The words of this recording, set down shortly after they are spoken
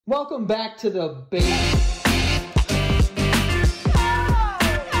Welcome back to the basement.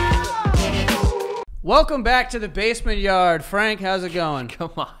 Welcome back to the basement yard. Frank, how's it going?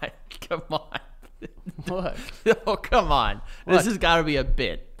 Come on. What? Oh, come on. What? This has got to be a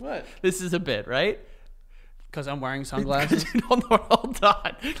bit. What? This is a bit, right? Because I'm wearing sunglasses? No, hold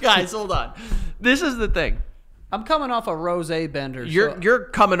on. Guys, hold on. This is the thing. I'm coming off a rosé bender. You're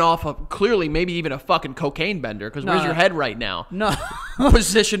coming off of clearly maybe even a fucking cocaine bender because where's your head right now? No.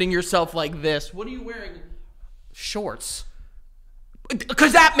 Positioning yourself like this. What are you wearing? Shorts.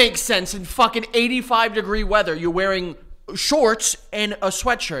 Because that makes sense in fucking 85-degree weather. You're wearing shorts and a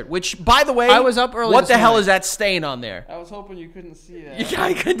sweatshirt, which, by the way, I was up early what this the hell morning. is that stain on there? I was hoping you couldn't see that. Yeah,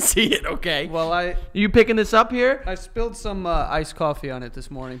 I couldn't see it, okay. Well, You picking this up here? I spilled some iced coffee on it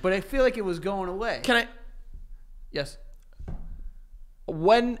this morning, but I feel like it was going away. Can I... Yes.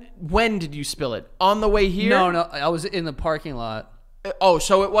 When did you spill it? On the way here? No, I was in the parking lot. Oh,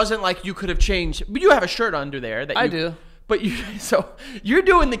 so it wasn't like you could have changed. But you have a shirt under there. I do. But you're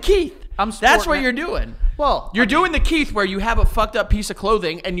doing the Keith. That's what you're doing. Well, you're doing the Keith where you have a fucked up piece of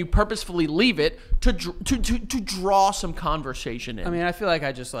clothing and you purposefully leave it to draw some conversation in. I mean, I feel like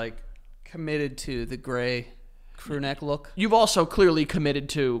I just committed to the gray crew neck look. You've also clearly committed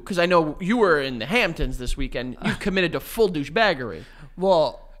to, because I know you were in the Hamptons this weekend, you've committed to full douchebaggery.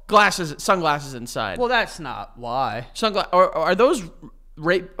 Well, sunglasses inside. Well, that's not why. Are those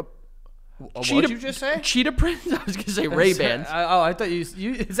What did you just say? Cheetah prints? I was going to say Ray-Bans. I thought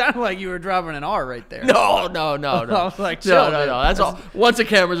you it sounded like you were dropping an R right there. No. I was like, chill, no. That's all. Once the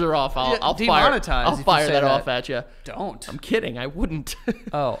cameras are off, I'll fire that off at you. Don't. I'm kidding. I wouldn't.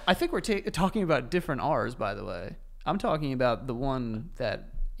 Oh, I think we're talking about different R's, by the way. I'm talking about the one that,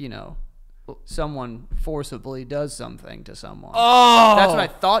 someone forcibly does something to someone. Oh. That's what I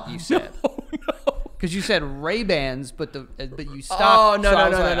thought you said. No. Because you said Ray-Bans, but you stopped. Oh,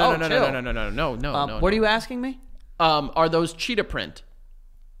 no. What are you asking me? Are those cheetah print?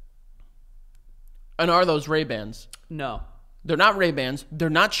 And are those Ray-Bans? No. They're not Ray-Bans.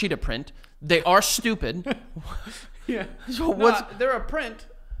 They're not cheetah print. They are stupid. Yeah. So they're a print,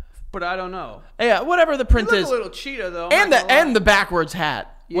 but I don't know. Yeah, whatever the print You look is. a little cheetah though. And the backwards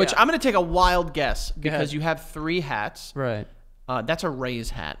hat, Yeah. which I'm going to take a wild guess because ahead. you have 3 hats. Right. That's a Ray's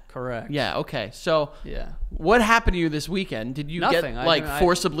hat. Correct. Yeah, okay. So Yeah. what happened to you this weekend? Did you Nothing. get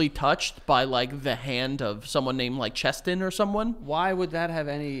forcibly touched by the hand of someone named Cheston or someone? Why would that have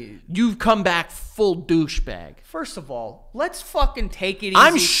any... You've come back full douchebag. First of all, let's fucking take it easy.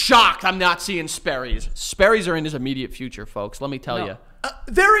 I'm shocked I'm not seeing Sperry's. Sperry's are in his immediate future, folks. Let me tell you.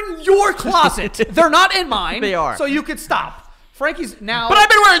 They're in your closet. They're not in mine. They are. So you could stop. Frankie's now... But I've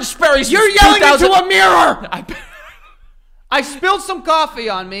been wearing Sperry's. You're since yelling 2000 into a mirror! I spilled some coffee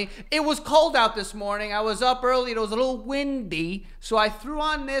on me. It was cold out this morning. I was up early. It was a little windy. So I threw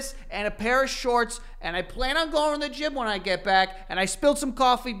on this and a pair of shorts, and I plan on going to the gym when I get back. And I spilled some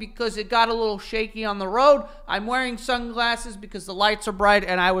coffee because it got a little shaky on the road. I'm wearing sunglasses because the lights are bright,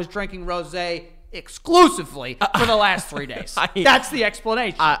 and I was drinking rosé exclusively for the last 3 days. That's the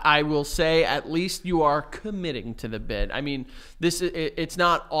explanation. I will say at least you are committing to the bit. I mean, it's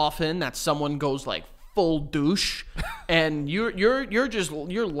not often that someone goes full douche, and you're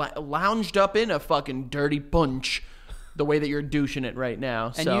lounged up in a fucking dirty punch, the way that you're douching it right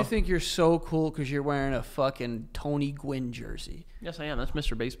now. And you think you're so cool because you're wearing a fucking Tony Gwynn jersey? Yes, I am. That's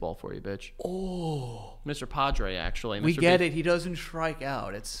Mr. Baseball for you, bitch. Oh, Mr. Padre, actually. We get it. He doesn't strike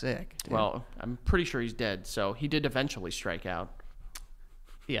out. It's sick, dude. Well, I'm pretty sure he's dead, so he did eventually strike out.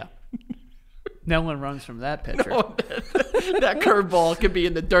 Yeah. No one runs from that pitcher. No, that curveball could be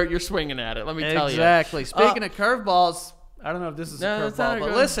in the dirt. You're swinging at it. Let me tell you. Exactly. Speaking of curveballs, I don't know if this is a curveball,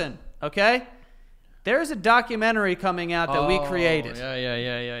 but listen, okay? There's a documentary coming out that we created.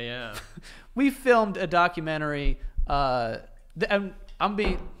 Yeah. We filmed a documentary. I'm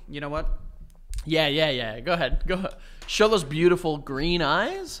being, you know what? Yeah. Go ahead. Show those beautiful green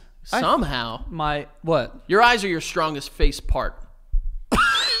eyes. Somehow. What? Your eyes are your strongest face part.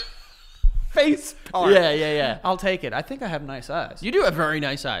 Face part. Yeah. I'll take it. I think I have nice eyes. You do have very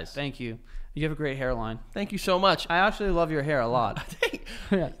nice eyes. Thank you. You have a great hairline. Thank you so much. I actually love your hair a lot.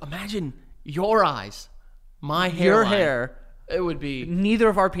 Imagine your eyes, my hair. Your hair. It would be neither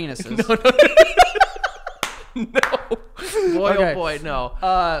of our penises. No. Boy, Okay. oh boy,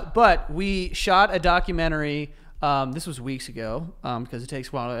 no. But we shot a documentary. This was weeks ago because it takes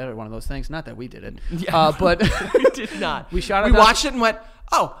a while to edit one of those things. Not that we did it. Yeah. But we did not. We watched it and went,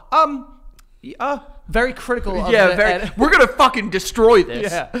 very critical of we're going to fucking destroy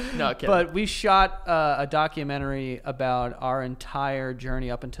this. Yeah. No, kidding. But we shot a documentary about our entire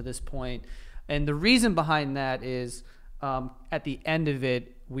journey up until this point. And the reason behind that is at the end of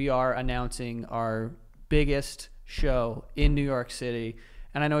it, we are announcing our biggest show in New York City.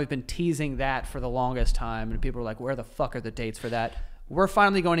 And I know we've been teasing that for the longest time, and people are like, where the fuck are the dates for that? We're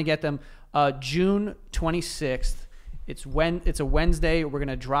finally going to get them. June 26th. It's a Wednesday. We're going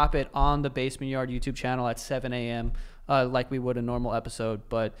to drop it on the Basement Yard YouTube channel at 7 a.m. Like we would a normal episode.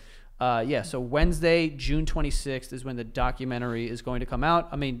 But yeah, so Wednesday, June 26th is when the documentary is going to come out.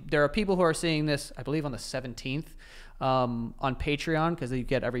 I mean, there are people who are seeing this, I believe, on the 17th. On Patreon, because you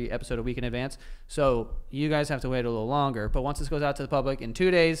get every episode a week in advance. So you guys have to wait a little longer. But once this goes out to the public in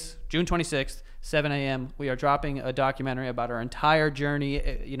 2 days, June 26th, 7 a.m., we are dropping a documentary about our entire journey,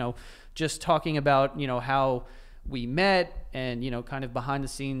 just talking about, how we met and, kind of behind the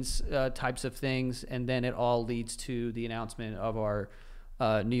scenes types of things. And then it all leads to the announcement of our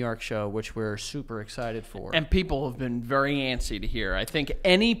New York show, which we're super excited for. And people have been very antsy to hear. I think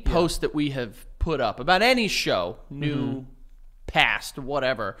any post that we have put up about any show, new, past,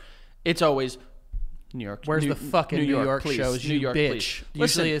 whatever, it's always New York. Where's the fucking New York please. shows, New you York, bitch? please. Usually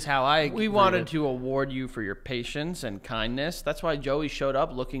Listen, is how I we wanted to award you for your patience and kindness. That's why Joey showed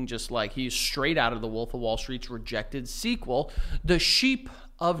up looking just like he's straight out of the Wolf of Wall Street's rejected sequel, The Sheep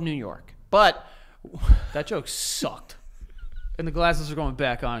of New York. But that joke sucked. And the glasses are going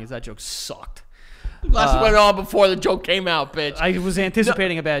back on because that joke sucked. Glasses went on before the joke came out, bitch. I was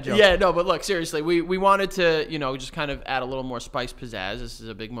anticipating a bad joke. Yeah, no, but look, seriously, we wanted to, just kind of add a little more spice pizzazz. This is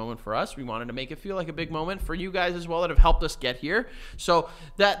a big moment for us. We wanted to make it feel like a big moment for you guys as well that have helped us get here. So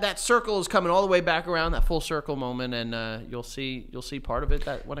that circle is coming all the way back around, that full circle moment, and you'll see part of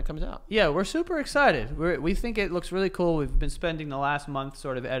it when it comes out. Yeah, we're super excited. We think it looks really cool. We've been spending the last month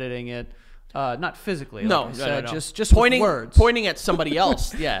sort of editing it. Not physically, no, like I said, no. Just pointing with words. Pointing at somebody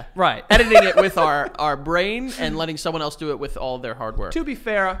else, yeah. Right. Editing it with our brain and letting someone else do it with all their hard work. To be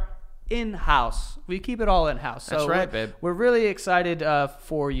fair, in-house. We keep it all in-house. That's right, babe. We're really excited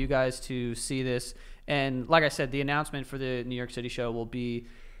for you guys to see this. And like I said, the announcement for the New York City show will be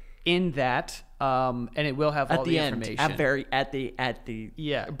in that, and it will have all the information. At the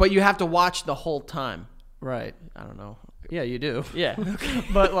yeah. But you have to watch the whole time. Right. I don't know. Yeah, you do. Yeah.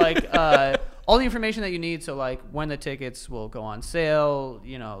 But like all the information that you need, so like when the tickets will go on sale,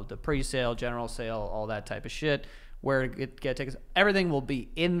 the pre-sale, general sale, all that type of shit, where to get tickets, everything will be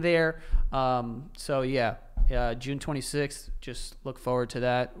in there. So yeah, June 26th, just look forward to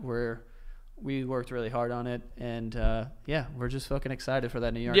that. We worked really hard on it, and yeah, we're just fucking excited for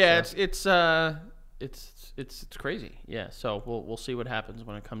that New York show. It's crazy. Yeah, so we'll see what happens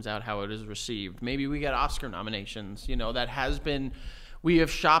when it comes out, how it is received. Maybe we get Oscar nominations. We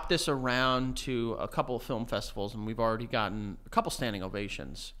have shopped this around to a couple of film festivals, and we've already gotten a couple standing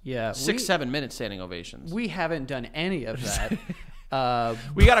ovations. Yeah, 6-7 minute standing ovations. We haven't done any of that.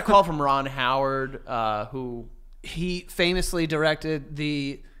 We got a call from Ron Howard, who he famously directed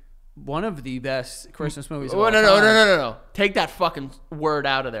one of the best Christmas movies of all all time. No. Take that fucking word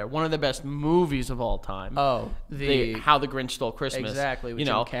out of there. One of the best movies of all time. Oh, How the Grinch Stole Christmas. Exactly, with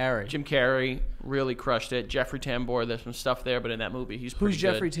Jim Carrey. Jim Carrey really crushed it. Jeffrey Tambor, there's some stuff there, but in that movie, he's pretty Who's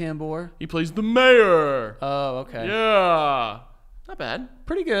good. Jeffrey Tambor? He plays the mayor. Oh, okay. Yeah. Not bad.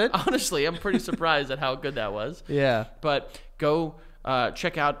 Pretty good. Honestly, I'm pretty surprised at how good that was. Yeah. But go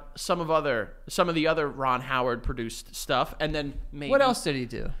check out some of the other Ron Howard produced stuff, and then maybe... What else did he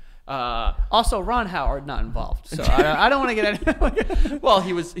do? Also, Ron Howard not involved, so I don't want to get any. Well,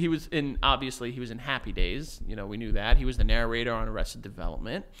 he was in Happy Days. We knew that he was the narrator on Arrested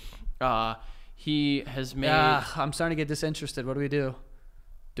Development. He has made. I'm starting to get disinterested. What do we do?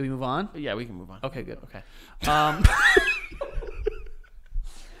 Do we move on? Yeah, we can move on. Okay, good. Okay.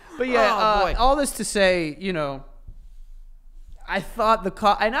 But yeah, all this to say, I thought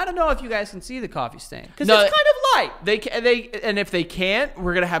and I don't know if you guys can see the coffee stain because it's kind of light. And if they can't,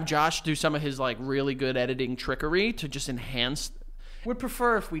 we're gonna have Josh do some of his like really good editing trickery to just enhance. Would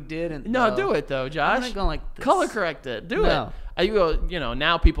prefer if we didn't. No, do it though, Josh. I'm not going like this. Color correct it. Do it. You go.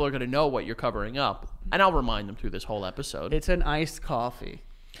 Now people are gonna know what you're covering up, and I'll remind them through this whole episode. It's an iced coffee.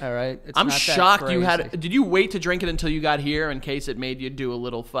 All right. I'm shocked you had. Did you wait to drink it until you got here in case it made you do a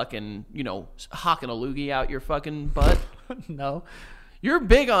little fucking, hocking a loogie out your fucking butt? No. You're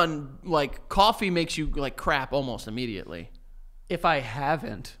big on like coffee makes you like crap almost immediately. If I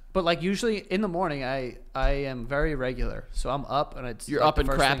haven't, but like usually in the morning, I am very regular. So I'm up and you're like up and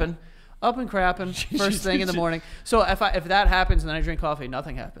crapping. Up and crapping first thing in the morning. So if that happens and then I drink coffee,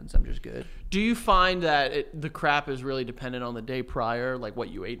 nothing happens. I'm just good. Do you find that the crap is really dependent on the day prior, like what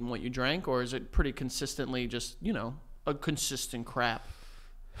you ate and what you drank, or is it pretty consistently just a consistent crap?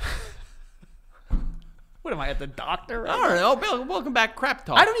 What am I at the doctor? I don't know. Welcome back, Crap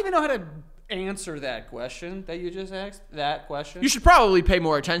Talk. I don't even know how to answer that question that you just asked. That question. You should probably pay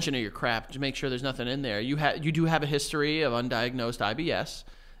more attention to your crap to make sure there's nothing in there. You do have a history of undiagnosed IBS.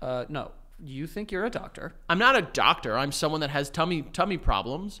 No. You think you're a doctor. I'm not a doctor. I'm someone that has tummy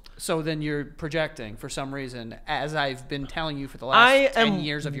problems. So then you're projecting for some reason, as I've been telling you for the last 10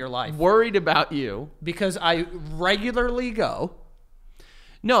 years of your life. Worried about you. Because I regularly go.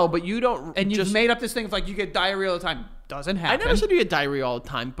 No, but you don't. And you've made up this thing of like you get diarrhea all the time. Doesn't happen. I never said you get diarrhea all the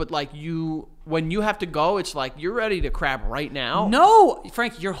time, but like when you have to go, it's like you're ready to crap right now. No,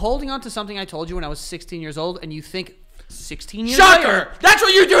 Frank, you're holding on to something I told you when I was 16 years old, and you think 16 years Shocker! later. That's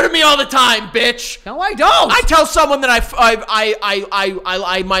what you do to me all the time, bitch. No, I don't. I tell someone that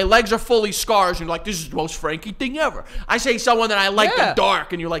my legs are fully scars, and you're like, this is the most Frankie thing ever. I say someone that I like the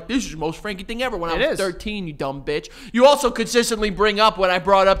dark, and you're like, this is the most Frankie thing ever. When I was 13, you dumb bitch. You also consistently bring up when I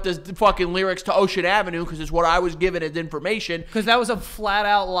brought up the fucking lyrics to Ocean Avenue because it's what I was given as information. Because that was a flat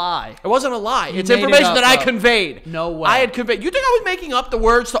out lie. It wasn't a lie. It's information that I conveyed. No way. I had conveyed. You think I was making up the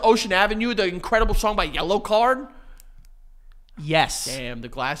words to Ocean Avenue, the incredible song by Yellow Card? Yes. Damn, the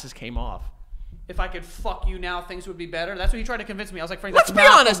glasses came off. If I could fuck you now, things would be better. That's what you tried to convince me. I was like, Frank, let's that's be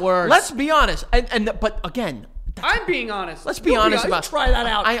not honest. the words. Let's be honest. But again, I'm being honest. Let's be honest about. Try that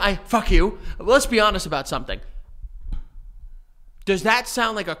out. I fuck you. Let's be honest about something. Does that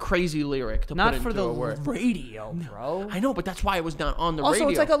sound like a crazy lyric to not put for into the a word? Radio, bro. I know, but that's why it was not on the radio. Also,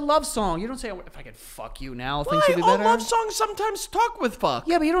 it's like a love song. You don't say, if I could fuck you now, things Why? would be better. All love songs sometimes talk with fuck.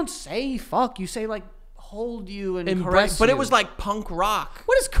 Yeah, but you don't say fuck. You say like hold you and caress but you. it was like punk rock.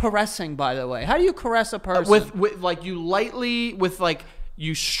 What is caressing, by the way? How do you caress a person? With like you lightly with like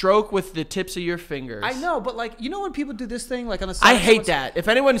you stroke with the tips of your fingers. I know, but like you know when people do this thing like on the side. I hate that. If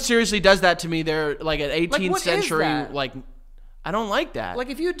anyone seriously does that to me, they're like an 18th century like. I don't like that. Like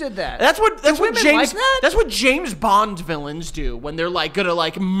if you did that. That's what James like that? That's what James Bond villains do when they're like gonna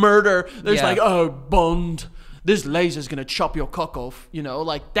like murder. There's like, oh Bond, this laser's gonna chop your cock off. You know,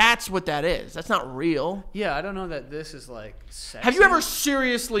 like that's what that is. That's not real. Yeah, I don't know that this is like sexy. Have you ever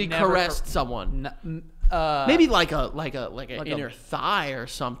seriously caressed someone? Maybe like an inner thigh or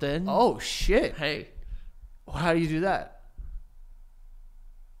something. Oh shit. Hey. Well, how do you do that?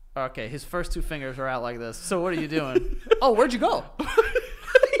 Okay, his first two fingers are out like this. So what are you doing? Oh, where'd you go?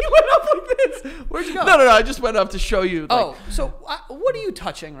 You went up like this. Where'd you go? No. I just went up to show you. Like, so what are you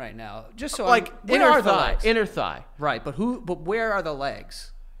touching right now? Just so like inner thigh. Inner thigh. Right, but where are the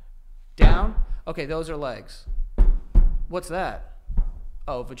legs? Down? Okay, those are legs. What's that?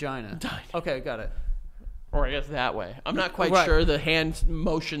 Oh, vagina. Okay, got it. Or I guess that way. I'm not quite sure the hand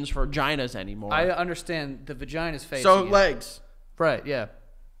motions for vaginas anymore. I understand the vagina's facing. So legs. Right, yeah.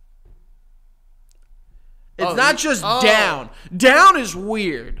 It's not just down. Down is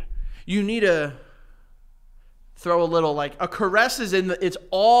weird. You need to throw a little like a caress is it's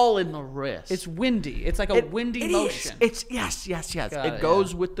all in the wrist. It's windy. It's like a windy motion. It's yes. It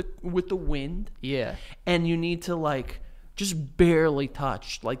goes with the wind. Yeah. And you need to like just barely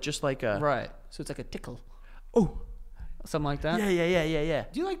touch, like just like a right. So it's like a tickle. Oh, something like that. Yeah.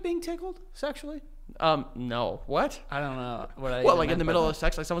 Do you like being tickled sexually? No. What? I don't know what like in the middle of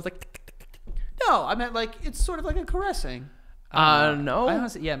sex, like someone's like. No, I meant like it's sort of like a caressing. No. I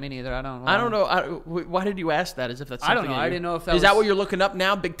honestly, yeah, me neither. I don't know. Why did you ask that? As if that's something I don't know. I didn't know if that is that what you're looking up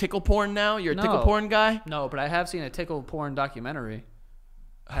now? Big tickle porn now? You're a tickle porn guy? No, but I have seen a tickle porn documentary.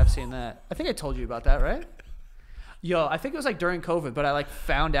 I have seen that. I think I told you about that, right? Yo, I think it was like during COVID, but I like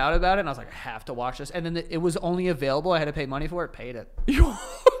found out about it and I was like, I have to watch this. And then it was only available. I had to pay money for it. Paid it.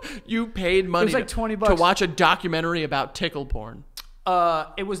 You paid money. It was like $20 to watch a documentary about tickle porn.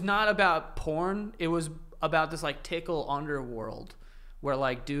 It was not about porn. It was about this like tickle underworld where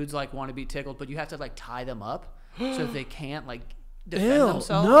like dudes like want to be tickled, but you have to like tie them up so they can't like defend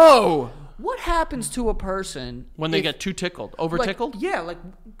themselves. No. What happens to a person when they get too tickled? Over tickled? Yeah, like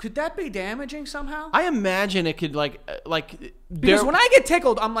could that be damaging somehow? I imagine it could like because when I get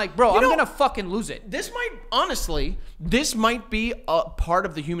tickled, I'm like, bro, I'm gonna fucking lose it. This might be a part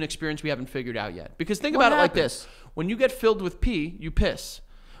of the human experience we haven't figured out yet. Because think about it like this. When you get filled with pee, you piss.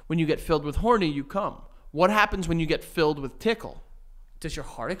 When you get filled with horny, you come. What happens when you get filled with tickle? Does your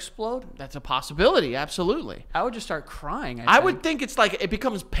heart explode? That's a possibility, absolutely. I would just start crying. I would think it's like it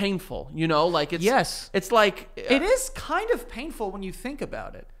becomes painful, you know, like it's it's like it is kind of painful when you think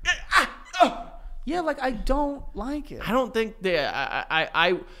about it. Yeah, like I don't like it. I don't think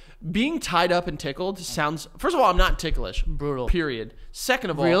I being tied up and tickled sounds. First of all, I'm not ticklish. Brutal. Period.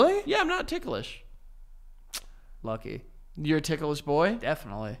 Second of all, really? Yeah, I'm not ticklish. Lucky. You're a ticklish boy?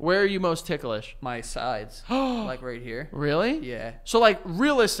 Definitely. Where are you most ticklish? My sides. Like right here. Really? Yeah. So, like,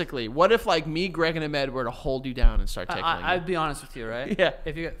 realistically, what if, like, me, Greg, and Ahmed were to hold you down and start tickling you? I'd be honest with you, right? Yeah.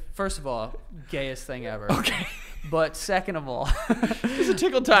 If you, first of all, gayest thing ever. Okay. But second of all, It's a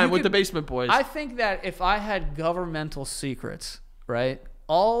tickle time with the basement boys. I think that if I had governmental secrets, right,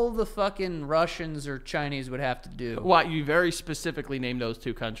 all the fucking Russians or Chinese would have to do. What? You very specifically named those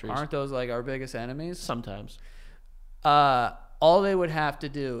two countries. Aren't those like our biggest enemies? Sometimes. All they would have to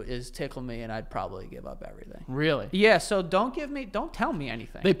do is tickle me, and I'd probably give up everything. Really? Yeah. So don't tell me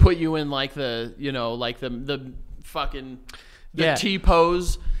anything. They put you in like the, you know, like the fucking Yeah. T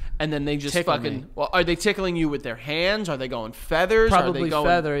pose, and then they just Tickle fucking. me. Well, are they tickling you with their hands? Are they going feathers? Are Probably they going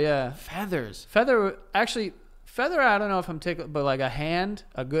feather. Yeah. feathers? Feather. Actually, feather. I don't know if I'm tickled, but like a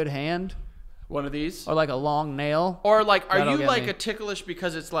good hand, One of these. or like a long nail. Or like, are That'll you get like me. a ticklish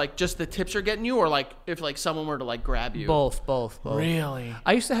because it's like just the tips are getting you, or like if like someone were to like grab you? Both. Really?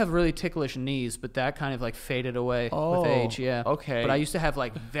 I used to have really ticklish knees, but that kind of like faded away Oh, with age. Yeah. okay. But I used to have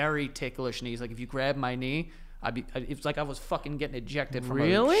like very ticklish knees. Like if you grab my knee, it's like I was fucking getting ejected from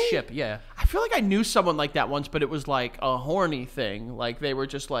Really? a ship. Yeah. I feel like I knew someone like that once, but it was like a horny thing. Like they were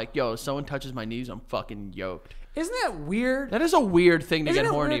just like, "Yo, if someone touches my knees, I'm fucking yoked." Isn't that weird? That is a weird thing to Isn't get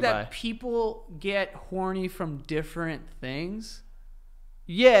it horny weird by. that people get horny from different things?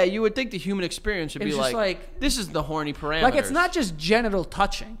 Yeah, you would think the human experience would It's be just like, like- this is the horny parameters. Like it's not just genital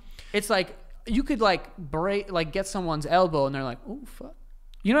touching. It's like you could like get someone's elbow and they're like, "Oh fuck,"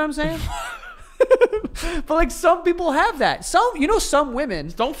 you know what I'm saying? But like some people have that. Some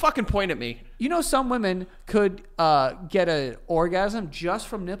women. Don't fucking point at me. Some women could get an orgasm just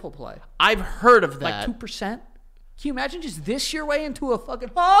from nipple play. I've heard of that. Like 2%. Can you imagine just this your way into a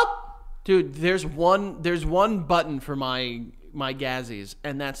fucking Dude, there's one button for my gazzies,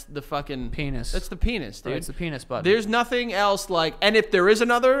 and that's the fucking penis? That's the penis, dude. It's the penis button. There's nothing else like, and if there is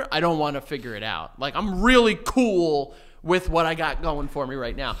another, I don't want to figure it out. Like I'm really cool with what I got going for me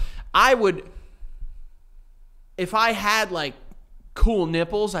right now. I would, if I had like cool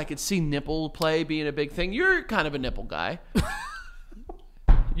nipples, I could see nipple play being a big thing. You're kind of a nipple guy.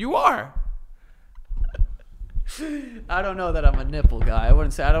 You are. I don't know that I'm a nipple guy. I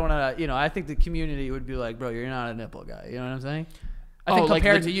wouldn't say. I don't want to. I think the community would be like, "Bro, you're not a nipple guy." You know what I'm saying? I think like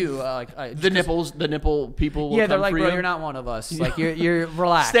compared the- to you, The nipple people will yeah, they're come like, for "Bro, you. you're not one of us. Like, you're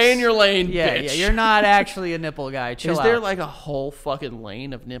relaxed. Stay in your lane, Yeah, bitch. yeah. You're not actually a nipple guy. Chill Is out." there like a whole fucking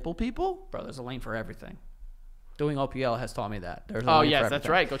lane of nipple people? Bro, there's a lane for everything. Doing OPL has taught me that. There's a Oh lane yes, for that's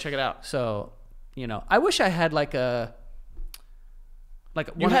everything. right. Go check it out. So, I wish I had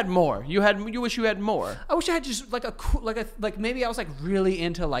You had more. You wish you had more. I wish I had just like a cool, like maybe I was like really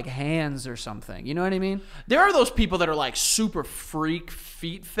into like hands or something. You know what I mean? There are those people that are like super freak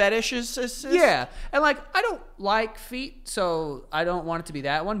feet fetishes. Yeah, and like I don't like feet, so I don't want it to be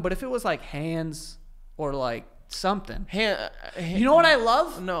that one. But if it was like hands or like something, you know what I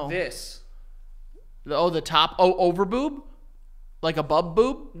love? No. This. The top. Oh, over boob, like a bub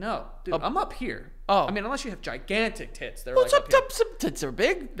boob. No, dude, I'm up here. Oh. I mean, unless you have gigantic tits, they're What's like up? up here. Some tits are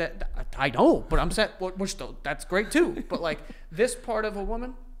big. That I know, but I'm saying, which though that's great too. But like this part of a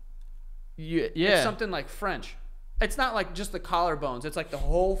woman, Yeah. it's something like French. It's not like just the collarbones. It's like the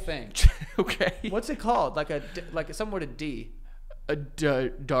whole thing. Okay. What's it called? Like something with a D. A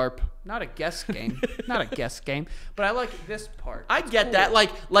DARP. Not a guess game. Not a guess game. But I like this part. I It's get cool. that.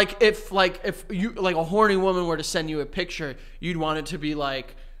 Like if you like a horny woman were to send you a picture, you'd want it to be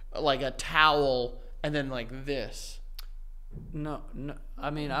like a towel and then like this. No. I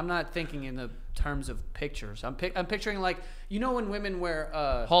mean, I'm not thinking in the terms of pictures. I'm picturing like when women wear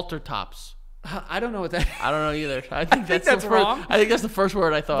Halter tops. I don't know what that. I don't know either. I think that's that's the wrong. I think that's the first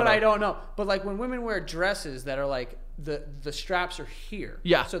word I thought But of. I don't know. But like when women wear dresses that are like the straps are here.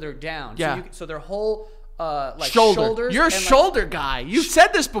 Yeah. So they're down. Yeah. So their whole like shoulder. shoulders. You're a and, like, shoulder guy. You've said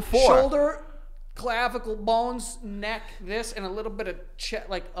this before. shoulder, clavicle, bones, neck, this, and a little bit of chest.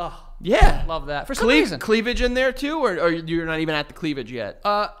 Like, Yeah. love that for some reason. Cleavage in there too, or you're not even at the cleavage yet?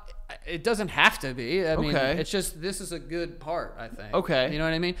 It doesn't have to be. I mean, Okay. it's just this is a good part. I think. Okay. You know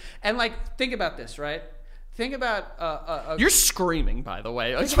what I mean? And like, think about this, right? Think about You're screaming, by the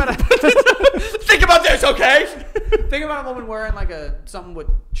way. think about Think about this, okay? think about a woman wearing like something with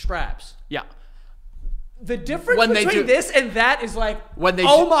straps. Yeah. The difference When they between do- this and that is like, When they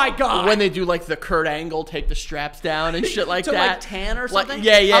oh do- my god, When they do like the Kurt Angle, take the straps down and shit like to that. like tan or Like, something.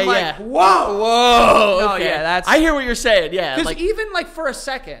 yeah. I'm like, whoa. Whoa. No, okay. yeah, that's- I hear what you're saying. Yeah. Because Like even like for a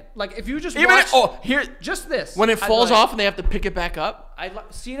second, like if you just even watch here just this, when it I'd falls be like, off and they have to pick it back up.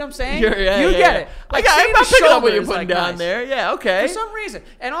 See what I'm saying? You get it. I'm seeing not the picking up what shoulder you're is, putting like, down nice. there. Yeah, okay. For some reason.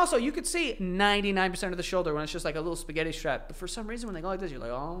 And also, you could see 99% of the shoulder when it's just like a little spaghetti strap. But for some reason, when they go like this, you're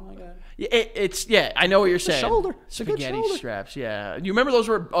like, oh my God. It's I know what you're saying. Shoulder. It's a good Spaghetti shoulder. straps, yeah. You remember those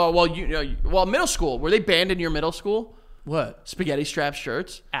were, middle school. Were they banned in your middle school? What? Spaghetti strap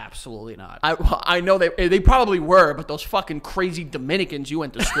shirts? Absolutely not. I know they probably were, but those fucking crazy Dominicans you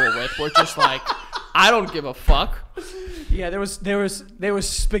went to school with were just like, I don't give a fuck. Yeah, there was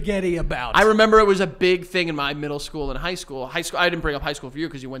spaghetti about. I remember it was a big thing in my middle school and high school. I didn't bring up high school for you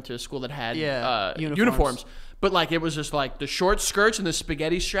because you went to a school that had uniforms. But like it was just like the short skirts and the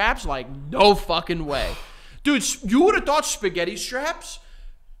spaghetti straps. Like no fucking way, dude. You would have thought spaghetti straps.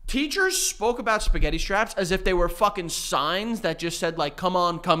 Teachers spoke about spaghetti straps as if they were fucking signs that just said like, come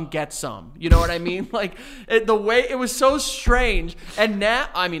on, come get some. You know what I mean? Like the way it was so strange. And now,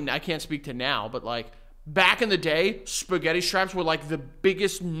 I mean, I can't speak to now, but like back in the day, spaghetti straps were like the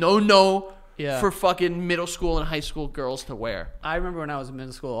biggest no-no for fucking middle school and high school girls to wear. I remember when I was in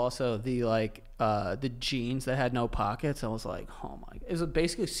middle school also the jeans that had no pockets. I was like, oh my God. It was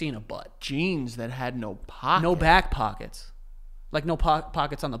basically seeing a butt. Jeans that had no pockets. No back pockets. Like no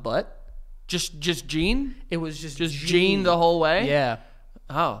pockets on the butt. Just jean? It was just jean the whole way? Yeah.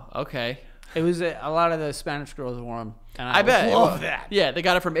 Oh, okay. It was a lot of the Spanish girls wore them. And I bet. love that. Yeah, they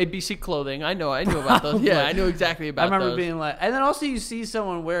got it from ABC Clothing. I knew about those. Yeah, I knew exactly about those. I remember being like, and then also you see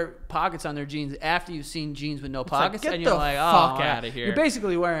someone wear pockets on their jeans after you've seen jeans with no pockets, like, and you're like, fuck oh, out of here. You're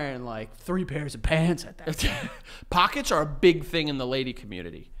basically wearing like 3 pairs of pants at that time. Pockets are a big thing in the lady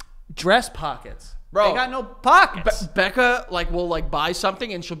community. Dress pockets. Bro, they got no pockets. Becca will buy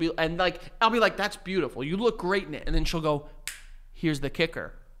something and she'll be I'll be like, that's beautiful. You look great in it. And then she'll go, here's the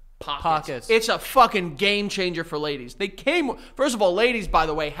kicker. Pockets. It's a fucking game changer for ladies. First of all, ladies, by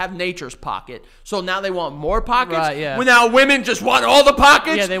the way, have nature's pocket. So now they want more pockets. Right, yeah. Well, now women just want all the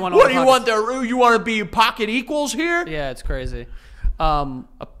pockets. Yeah, they want all the pockets. What do you want? You want to be pocket equals here? Yeah, it's crazy. But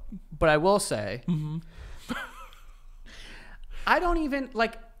I will say, I don't even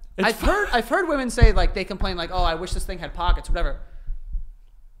like. I've heard women say like they complain like, oh, I wish this thing had pockets, whatever.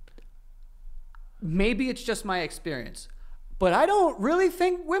 Maybe it's just my experience, but I don't really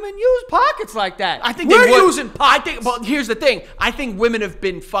think women use pockets like that. I think we're using pockets. Well, here's the thing. I think women have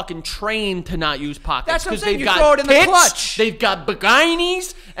been fucking trained to not use pockets. That's what I'm saying. They've You got throw it in the tits, clutch. They've got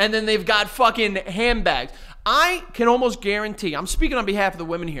bikinis, and then they've got fucking handbags. I can almost guarantee, I'm speaking on behalf of the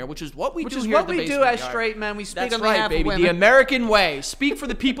women here, which is what we do here at the basement as yard. straight men. We speak That's on right, behalf baby. of women. The American way. Speak for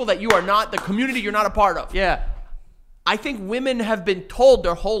the people that you are not, the community you're not a part of. Yeah. I think women have been told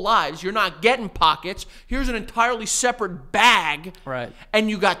their whole lives, you're not getting pockets. Here's an entirely separate bag. Right. And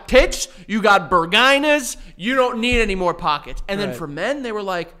you got tits, you got burginas, you don't need any more pockets. And then for men, they were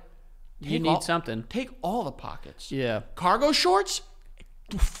like, you need something. Take all the pockets. Yeah. Cargo shorts,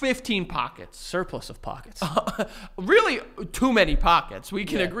 15 pockets. Surplus of pockets. Really, too many pockets. We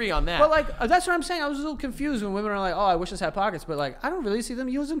can agree on that. But like, that's what I'm saying. I was a little confused when women are like, oh, I wish this had pockets. But like, I don't really see them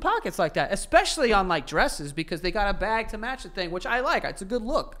using pockets like that, especially on like dresses, because they got a bag to match the thing, which I like. It's a good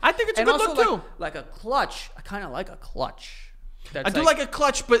look. I think it's a good look too. Like a clutch. I kind of like a clutch. I do like a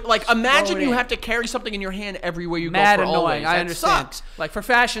clutch, but like imagine you have to carry something in your hand everywhere you go for annoying. always. I That understand. sucks. Like for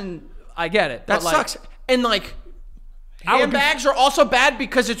fashion, I get it. That but sucks. And like handbags are also bad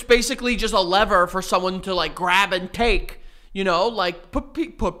because it's basically just a lever for someone to like grab and take. You know, like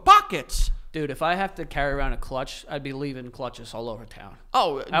put pockets. Dude, if I have to carry around a clutch, I'd be leaving clutches all over town.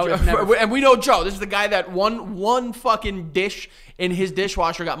 Oh, I would have never... and we know Joe. This is the guy that one fucking dish in his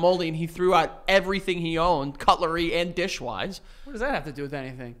dishwasher got moldy, and he threw out everything he owned, cutlery and dish-wise. What does that have to do with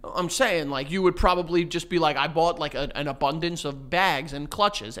anything? I'm saying, like, you would probably just be like, I bought like an abundance of bags and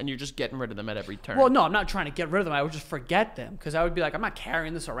clutches, and you're just getting rid of them at every turn. Well, no, I'm not trying to get rid of them. I would just forget them because I would be like, I'm not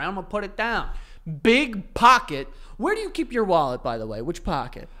carrying this around. I'm gonna put it down. Big pocket. Where do you keep your wallet, by the way? Which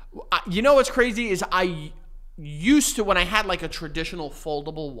pocket? You know what's crazy is I used to, when I had like a traditional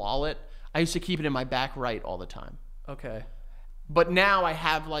foldable wallet, I used to keep it in my back right all the time. Okay. But now I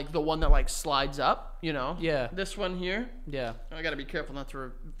have like the one that like slides up, you know? Yeah. This one here. Yeah. I gotta be careful not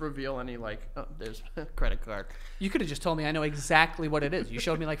to reveal any like, oh, there's a credit card. You could have just told me. I know exactly what it is. You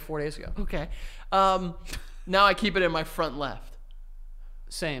showed me like 4 days ago. Okay. Now I keep it in my front left.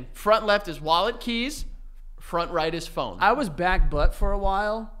 Same. Front left is wallet, keys. Front right is phone. I was back butt for a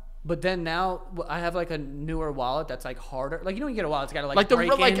while. But then now I have like a newer wallet that's like harder. Like, you know, when you get a wallet, it's got to like the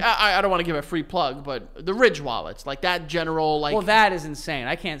break in. I don't want to give a free plug, but the Ridge wallets, like that general, like. Well, that is insane.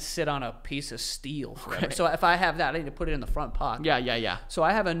 I can't sit on a piece of steel forever. Okay. So if I have that, I need to put it in the front pocket. Yeah. So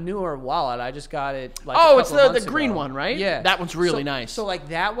I have a newer wallet. I just got it like Oh, it's the green one, right? Yeah. That one's really nice. So like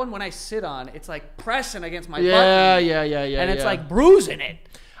that one, when I sit on, it's like pressing against my Yeah. butt. And it's like bruising it.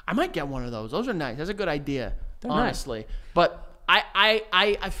 I might get one of those. Those are nice. That's a good idea, They're honestly. Nice. But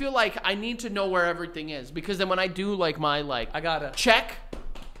I feel like I need to know where everything is, because then when I do like my I gotta check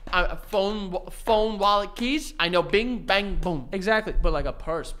phone wallet keys, I know bing bang boom. Exactly. But like a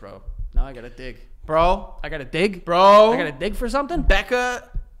purse, bro. Now I gotta dig. Bro. I gotta dig? Bro. I gotta dig for something? Becca,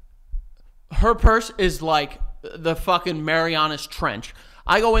 her purse is like the fucking Marianas Trench.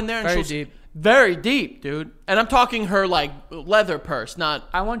 I go in there and Very she's deep. Very deep, dude. And I'm talking her like leather purse, not.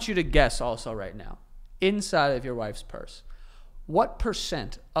 I want you to guess also right now, inside of your wife's purse, what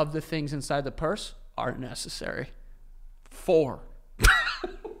 % of the things inside the purse are necessary? 4.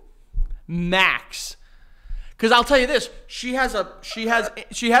 Max. Because I'll tell you this, she has a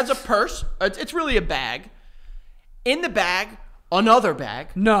purse. It's really a bag. In the bag, another bag.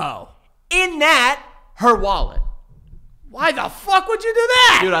 No. In that, her wallet. Why the fuck would you do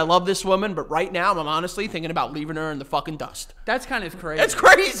that? Dude, I love this woman, but right now I'm honestly thinking about leaving her in the fucking dust. That's kind of crazy. It's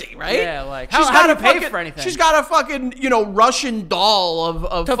crazy, right? Yeah, like how do you pay for anything? She's got a fucking, Russian doll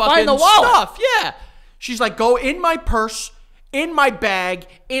of to fucking find the wallet. Stuff. Yeah. She's like, go in my purse, in my bag,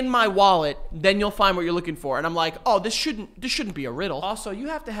 in my wallet, then you'll find what you're looking for. And I'm like, oh, this shouldn't be a riddle. Also, you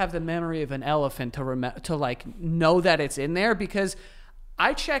have to have the memory of an elephant to like know that it's in there, because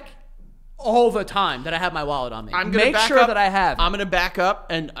I check all the time that I have my wallet on me. I'm gonna make back sure up. that I have it. I'm gonna back up,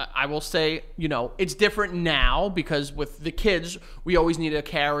 and I will say, it's different now, because with the kids, we always need to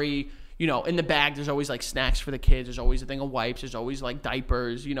carry, in the bag, there's always like snacks for the kids. There's always a thing of wipes. There's always like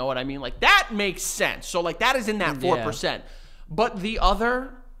diapers. You know what I mean? Like that makes sense. So like that is in that 4%. But the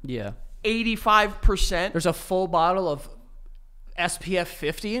other 85%. There's a full bottle of SPF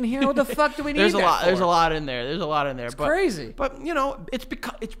 50 in here. What the fuck do we need? There's a lot in there. It's crazy. But it's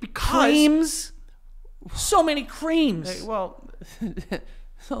because creams. So many creams. Hey, well,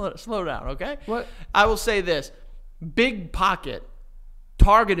 slow down, okay? What? I will say this: Big Pocket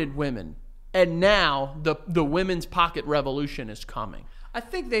targeted women, and now the women's pocket revolution is coming. I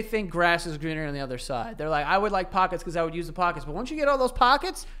think they think grass is greener on the other side. They're like, I would like pockets because I would use the pockets. But once you get all those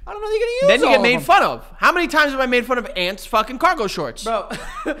pockets, I don't know that you're going to use Then you all get made of them. fun of. How many times have I made fun of Ant's fucking cargo shorts? Bro,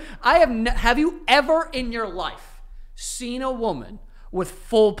 have you ever in your life seen a woman with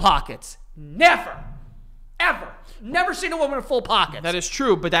full pockets? Never. Ever. Never seen a woman with full pockets. That is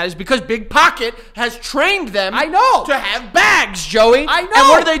true, but that is because Big Pocket has trained them I know. to have bags, Joey. I know.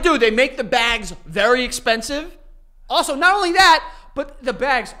 And what do? They make the bags very expensive. Also, not only that, but the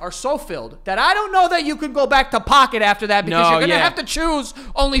bags are so filled that I don't know that you could go back to pocket after that, because you're going to have to choose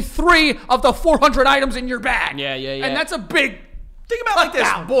only 3 of the 400 items in your bag. Yeah. And that's a big... Think about it like this.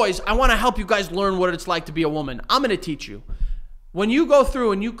 Boys, I want to help you guys learn what it's like to be a woman. I'm going to teach you. When you go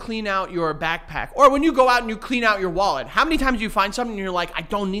through and you clean out your backpack, or when you go out and you clean out your wallet, how many times do you find something and you're like, I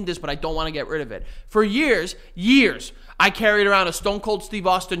don't need this, but I don't want to get rid of it? For years, I carried around a Stone Cold Steve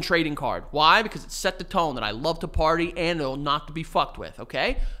Austin trading card. Why? Because it set the tone that I love to party and not to be fucked with,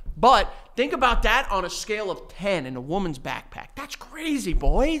 okay? But think about that on a scale of 10 in a woman's backpack. That's crazy,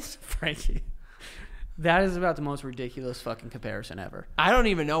 boys. Frankie, that is about the most ridiculous fucking comparison ever. I don't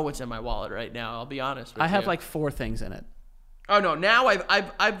even know what's in my wallet right now, I'll be honest with you. I have like 4 things in it. Oh, no, now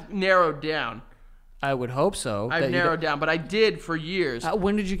I've narrowed down. I would hope so. I've narrowed down, but I did for years.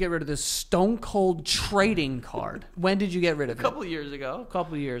 When did you get rid of this Stone Cold trading card? When did you get rid of it? A couple of years ago.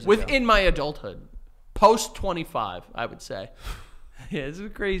 Within my adulthood. Post 25, I would say. Yeah, it's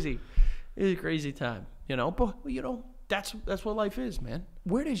crazy. It's a crazy time, But that's what life is, man.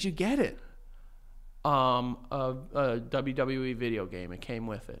 Where did you get it? A WWE video game. It came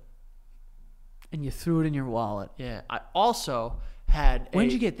with it. And you threw it in your wallet. Yeah. I also had. When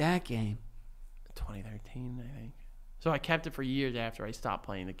did you get that game? 2013, I think. So I kept it for years after I stopped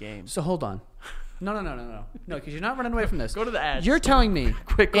playing the game. So hold on. No, because you're not running away from this. Go to the ads. You're telling me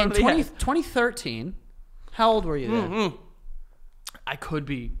Quick, in 2013, how old were you then? I could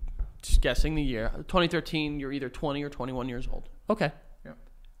be just guessing the year. 2013, you're either 20 or 21 years old. Okay. Yep.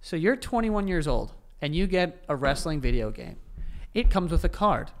 So you're 21 years old, and you get a wrestling video game. It comes with a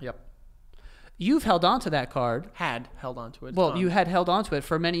card. Yep. You've held on to that card. Had held on to it. Well, you had held on to it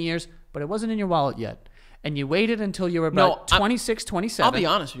for many years, but it wasn't in your wallet yet. And you waited until you were about 26, 27. I'll be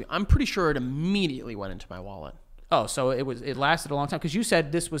honest with you. I'm pretty sure it immediately went into my wallet. Oh, so it lasted a long time because you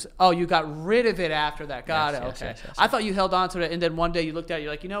said this was. Oh, you got rid of it after that. Got it. Okay. Yes. I thought you held on to it, and then one day you looked at it.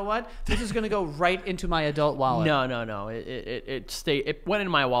 You're like, you know what? This is gonna go right into my adult wallet. No. It went in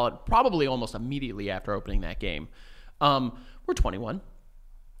my wallet probably almost immediately after opening that game. We're 21.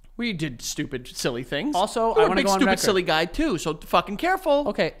 We did stupid, silly things. Also, you're I want to go on stupid, record. silly guy too. So fucking careful.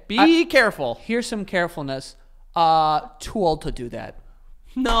 Okay, be careful. Here's some carefulness. Too old to do that.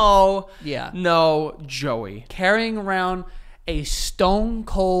 No. Yeah. No, Joey. Carrying around a stone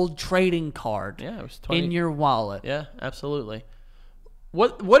cold trading card. Yeah, it was 20. In your wallet. Yeah, absolutely.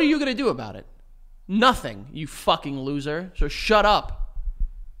 What are you gonna do about it? Nothing. You fucking loser. So shut up.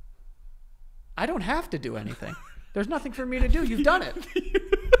 I don't have to do anything. There's nothing for me to do. You've done it.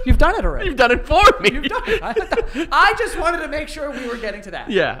 You've done it already. You've done it for me. You've done it. I just wanted to make sure we were getting to that.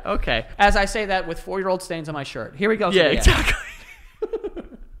 Yeah. Okay. As I say that with 4-year-old stains on my shirt. Here we go. Yeah. Exactly.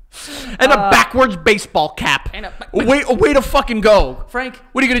 And a backwards baseball cap. And a way to fucking go. Frank.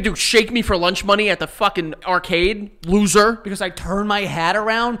 What are you going to do? Shake me for lunch money at the fucking arcade? Loser. Because I turn my hat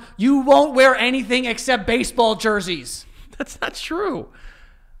around? You won't wear anything except baseball jerseys. That's not true.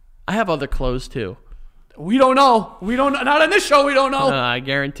 I have other clothes too. We don't know. Not on this show, we don't know. I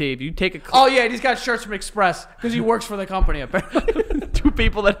guarantee if you take a... Oh, yeah, he's got shirts from Express because he works for the company, apparently. Two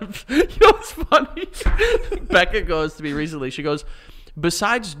people that have... You know what's funny? Becca goes to me recently. She goes,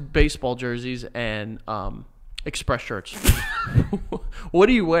 besides baseball jerseys and Express shirts, what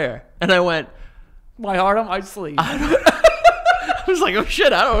do you wear? And I went... My heart on my sleeve. I was like, oh,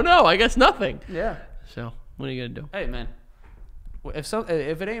 shit, I don't know. I guess nothing. Yeah. So, what are you going to do? Hey, man.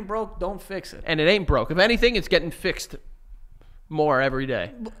 If it ain't broke, don't fix it. And it ain't broke. If anything, it's getting fixed more every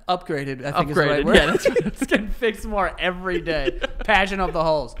day. Upgraded, I think is the right Upgraded, word. yeah. That's right. It's getting fixed more every day. Passion of the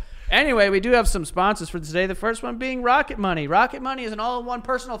holes. Anyway, we do have some sponsors for today. The first one being Rocket Money. Rocket Money is an all-in-one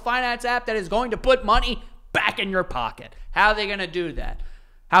personal finance app that is going to put money back in your pocket. How are they going to do that?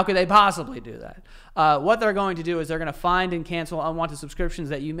 How could they possibly do that? What they're going to do is they're going to find and cancel unwanted subscriptions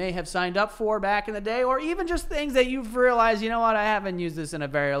that you may have signed up for back in the day, or even just things that you've realized, you know what, I haven't used this in a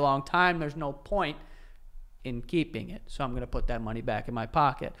very long time. There's no point in keeping it, so I'm going to put that money back in my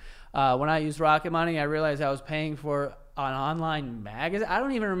pocket. When I used Rocket Money, I realized I was paying for an online magazine. I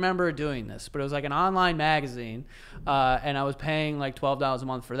don't even remember doing this, but it was like an online magazine, and I was paying like $12 a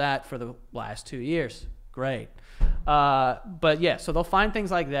month for that for the last 2 years. Great. But yeah, so they'll find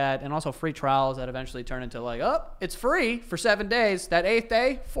things like that, and also free trials that eventually turn into like, oh, it's free for 7 days. That 8th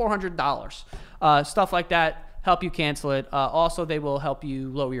day, $400. Stuff like that. Help you cancel it. Also, they will help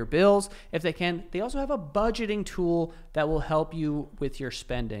you lower your bills if they can. They also have a budgeting tool that will help you with your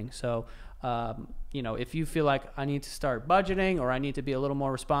spending. So, you know, if you feel like I need to start budgeting, or I need to be a little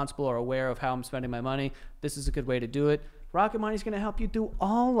more responsible or aware of how I'm spending my money, this is a good way to do it. Rocket Money is going to help you do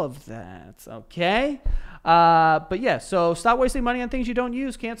all of that, okay? But yeah, so stop wasting money on things you don't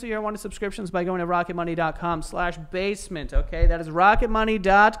use. Cancel your unwanted subscriptions by going to rocketmoney.com/basement, okay? That is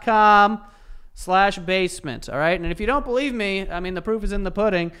rocketmoney.com/basement, all right? And if you don't believe me, I mean, the proof is in the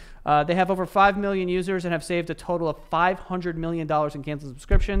pudding. They have over 5 million users and have saved a total of $500 million in canceled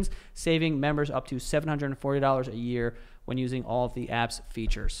subscriptions, saving members up to $740 a year when using all of the app's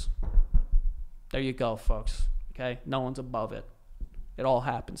features. There you go, folks. Okay, no one's above it. It all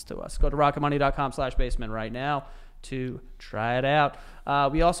happens to us. Go to rocketmoney.com/basement right now to try it out.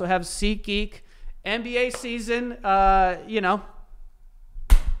 We also have SeatGeek. NBA season, you know,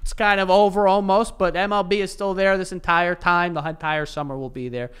 it's kind of over almost, but MLB is still there this entire time. The entire summer will be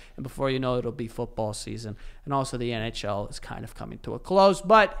there. And before you know it, it'll be football season. And also the NHL is kind of coming to a close.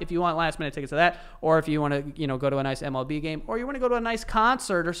 But if you want last-minute tickets to that, or if you want to, you know, go to a nice MLB game, or you want to go to a nice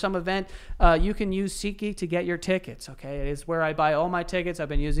concert or some event, you can use SeatGeek to get your tickets, okay? It is where I buy all my tickets. I've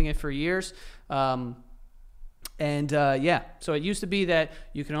been using it for years. Yeah, so it used to be that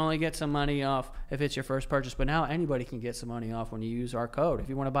you can only get some money off if it's your first purchase, but now anybody can get some money off when you use our code. If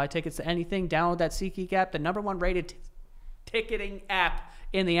you want to buy tickets to anything, download that SeatGeek app, the #1 rated ticketing app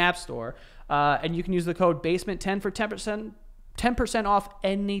in the App Store, and you can use the code BASEMENT10 for 10% off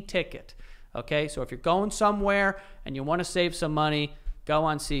any ticket. Okay, so if you're going somewhere and you want to save some money, go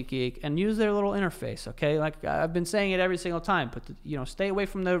on SeatGeek and use their little interface, okay? Like I've been saying it every single time, but you know, stay away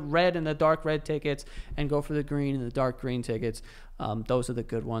from the red and the dark red tickets and go for the green and the dark green tickets. Those are the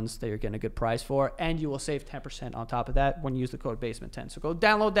good ones that you're getting a good price for, and you will save 10% on top of that when you use the code BASEMENT10. So go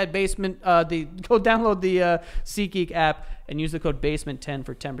download that download the SeatGeek app and use the code BASEMENT10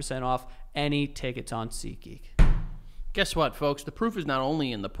 for 10% off any tickets on SeatGeek. Guess what, folks? The proof is not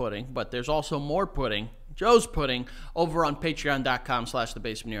only in the pudding, but there's also more pudding Joe's Pudding, over on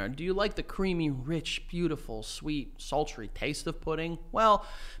patreon.com/thebasementyard. Do you like the creamy, rich, beautiful, sweet, sultry taste of pudding? Well,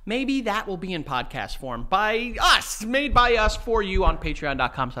 maybe that will be in podcast form by us, made by us for you on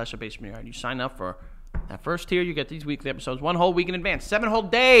patreon.com/thebasementyard. You sign up for that first tier, you get these weekly episodes 1 whole week in advance, 7 whole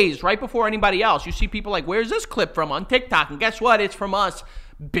days, right before anybody else. You see people like, where's this clip from on TikTok? And guess what? It's from us,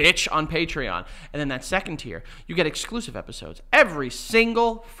 bitch, on Patreon. And then that second tier, you get exclusive episodes every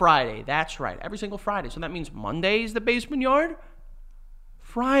single Friday. That's right, every single Friday. So that means Monday is the Basement Yard,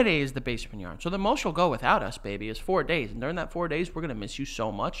 Friday is the Basement Yard. So the most you'll go without us, baby, is 4 days. And during that 4 days, we're going to miss you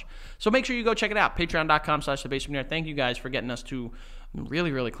so much. So make sure you go check it out, patreon.com/thebasementyard. Thank you guys for getting us to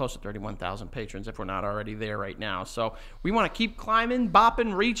really, really close to 31,000 patrons if we're not already there right now. So we want to keep climbing,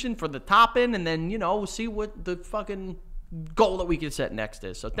 bopping, reaching for the top end, and then, we'll see what the fucking goal that we can set next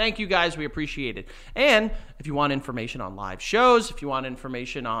is. So thank you guys. We appreciate it. And if you want information on live shows, if you want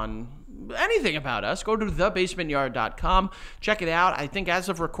information on anything about us, go to thebasementyard.com. Check it out. I think as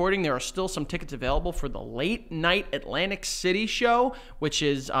of recording, there are still some tickets available for the late night Atlantic City show, which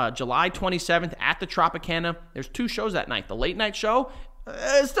is July 27th at the Tropicana. There's 2 shows that night. The late night show,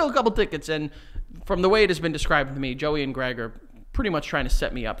 still a couple tickets. And from the way it has been described to me, Joey and Greg are pretty much trying to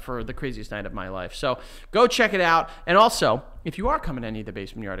set me up for the craziest night of my life. So go check it out. And also, if you are coming to any of the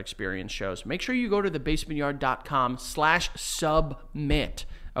Basement Yard Experience shows, make sure you go to thebasementyard.com/submit.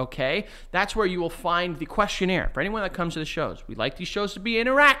 Okay? That's where you will find the questionnaire for anyone that comes to the shows. We like these shows to be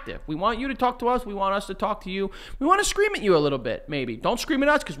interactive. We want you to talk to us. We want us to talk to you. We want to scream at you a little bit, maybe. Don't scream at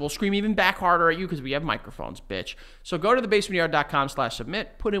us, because we'll scream even back harder at you because we have microphones, bitch. So go to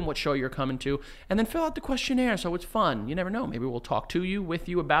thebasementyard.com/submit, put in what show you're coming to, and then fill out the questionnaire so it's fun. You never know. Maybe we'll talk to you, with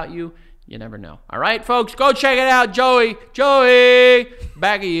you, about you. You never know. All right, folks, go check it out. Joey,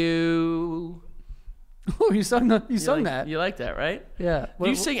 back of you. Oh, you sung that. You like that, right? Yeah. Do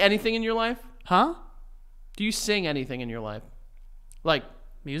you sing anything in your life? Huh? Do you sing anything in your life? Like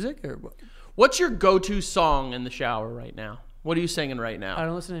music or what? What's your go-to song in the shower right now? What are you singing right now? I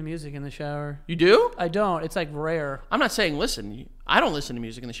don't listen to music in the shower. You do? I don't. It's like rare. I'm not saying listen. I don't listen to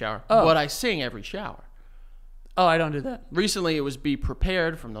music in the shower, Oh. but I sing every shower. Oh, I don't do that. Recently, it was Be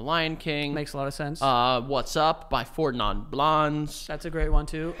Prepared from The Lion King. Makes a lot of sense. What's Up by Four Non Blondes. That's a great one,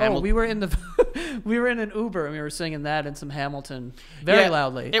 too. We were in we were in an Uber, and we were singing that and some Hamilton very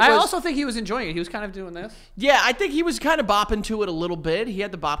loudly. I also think he was enjoying it. He was kind of doing this. Yeah, I think he was kind of bopping to it a little bit. He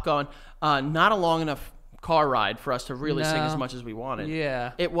had the bop going. Not a long enough car ride for us to really sing as much as we wanted.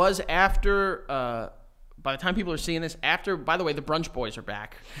 Yeah. It was after... by the time people are seeing this, by the way, the Brunch Boys are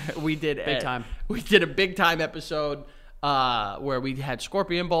back. We did a big time episode where we had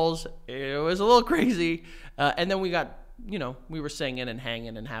scorpion bowls. It was a little crazy. And then we got, we were singing and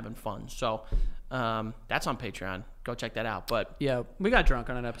hanging and having fun. So that's on Patreon. Go check that out. But yeah, we got drunk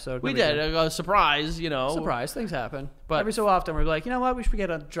on an episode. We did. A surprise, Surprise. Things happen. But every so often we're like, you know what? We should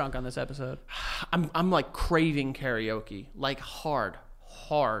get drunk on this episode. I'm like craving karaoke. Like hard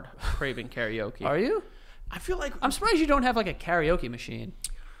craving karaoke. Are you? I feel like I'm surprised you don't have like a karaoke machine.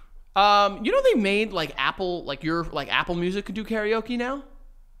 They made like Apple Music could do karaoke now.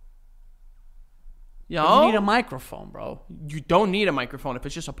 You need a microphone, bro. You don't need a microphone if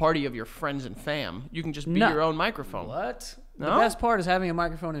it's just a party of your friends and fam. You can just be your own microphone. What? No? The best part is having a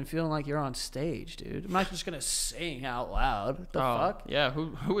microphone and feeling like you're on stage, dude. I'm not just gonna sing out loud. What the fuck? Yeah,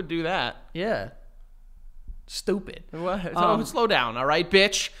 who would do that? Yeah. Stupid. What? Slow down, all right,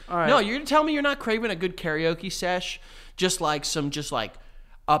 bitch. All right. No, you're gonna tell me you're not craving a good karaoke sesh? Just like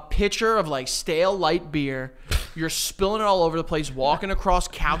a pitcher of like stale light beer. You're spilling it all over the place, walking across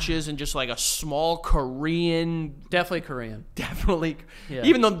couches, and just like a small Korean. Definitely Korean. Definitely. Yeah.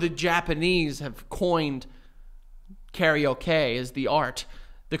 Even though the Japanese have coined karaoke as the art,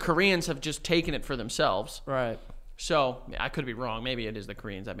 the Koreans have just taken it for themselves. Right. So I could be wrong. Maybe it is the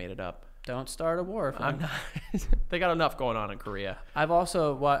Koreans that made it up. Don't start a war. I'm not. They got enough going on in Korea. I've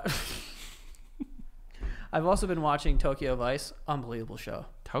also been watching Tokyo Vice. Unbelievable show.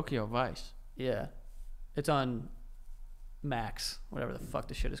 Tokyo Vice. Yeah, it's on Max, whatever the fuck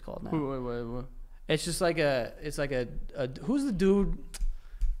the shit is called now. Wait. It's just like who's the dude?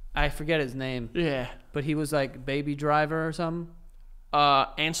 I forget his name. Yeah, but he was like Baby Driver or something.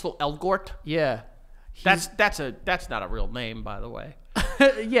 Ansel Elgort. Yeah, that's not a real name, by the way.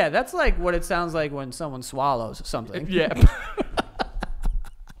 Yeah, that's like what it sounds like when someone swallows something. Yeah.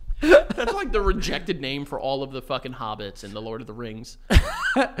 That's like the rejected name for all of the fucking hobbits in The Lord of the Rings.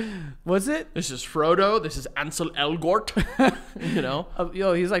 Was it? This is Frodo. This is Ansel Elgort.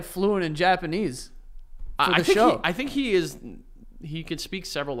 He's like fluent in Japanese for the show. I think he is. He can speak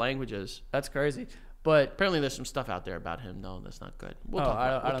several languages. That's crazy. But apparently there's some stuff out there about him. No, that's not good. We'll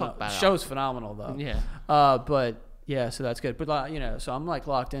I don't know. about The it. show's phenomenal though. Yeah. But yeah, so that's good. But so I'm like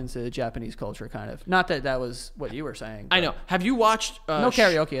locked into the Japanese culture kind of. Not that that was what you were saying. I know. Have you watched? No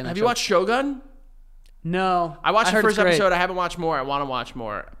karaoke in that Have show. you watched Shogun? No. I watched the heard first it's great. episode. I haven't watched more. I want to watch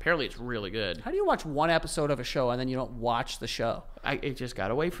more. Apparently, it's really good. How do you watch one episode of a show and then you don't watch the show? It just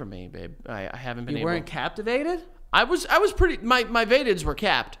got away from me, babe. I haven't been You able. weren't captivated? I was pretty. My Vedids were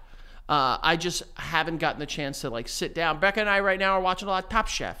capped. I just haven't gotten the chance to like sit down. Becca and I right now are watching a lot of Top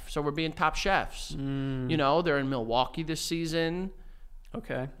Chef, so we're being top chefs. You know, they're in Milwaukee this season.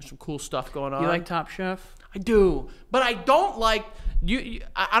 Okay. There's some cool stuff going on. You like Top Chef? I do, but I don't like you.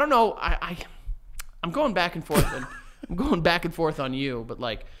 I don't know. I'm going back and forth. I'm going back and forth on you, but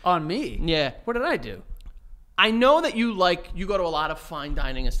like On me? yeah. What did I do? I know that you go to a lot of fine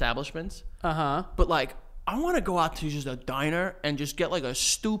dining establishments, Uh-huh. but like I want to go out to just a diner and just get like a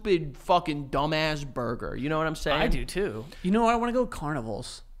stupid fucking dumbass burger. You know what I'm saying? I do too. You know what? I want to go to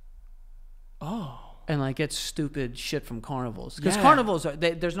carnivals. Oh. And like get stupid shit from carnivals. Because Yeah. carnivals,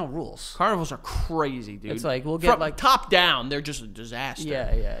 there's no rules. Carnivals are crazy, dude. It's like, we'll get, From like- top down, they're just a disaster.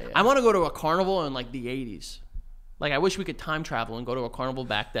 Yeah. I want to go to a carnival in like the 80s. Like I wish we could time travel and go to a carnival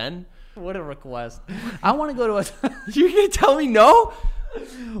back then. What a request. I want to go to a... You're gonna tell me no?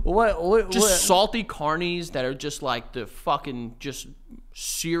 what? Just salty carnies that are just like the fucking just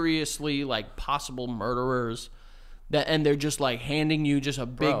seriously like possible murderers. And they're just like handing you just a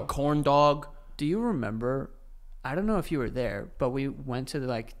big Bro. corn dog. Do you remember? I don't know if you were there, but we went to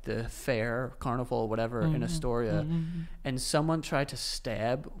like the fair, carnival, whatever, in Astoria, and someone tried to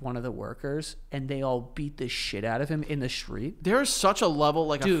stab one of the workers, and they all beat the shit out of him in the street. There's such a level,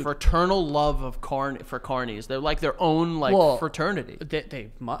 like Dude. a fraternal love of for carnies. They're like their own like Well, fraternity.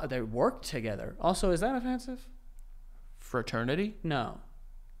 They work together. Also, is that offensive? Fraternity? No.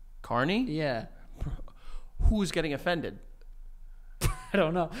 Carney? Yeah. Who's getting offended? I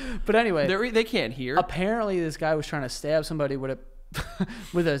don't know. But anyway, They can't hear. apparently this guy was trying to stab somebody with a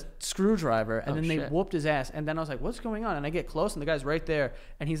with a screwdriver, and then they shit. whooped his ass. And then I was like, what's going on? And I get close, and the guy's right there,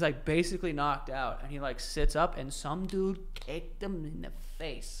 and he's like basically knocked out, and he like sits up, and some dude kicked him in the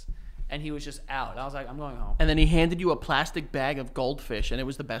face, and he was just out. I was like, I'm going home. And then he handed you a plastic bag of goldfish, and it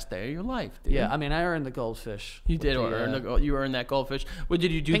was the best day of your life, dude. Yeah, I mean, I earned the goldfish. You did with earn you earned that goldfish. What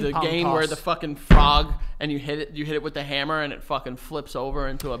did you do? Ping The pong game where toss. the fucking frog and you hit it with the hammer and it fucking flips over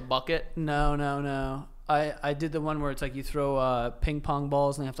into a bucket? No. I did the one where it's like you throw ping pong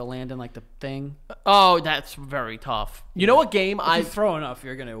balls and they have to land in like the thing. Oh, that's very tough. You know what game If I you throw enough,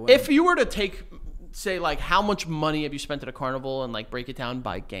 you're gonna win. if you were to say like how much money have you spent at a carnival and like break it down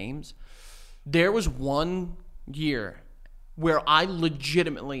by games? There was one year where I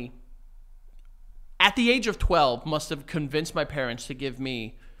legitimately at the age of 12 must have convinced my parents to give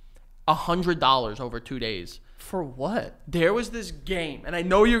me $100 over 2 days. For what? There was this game, and I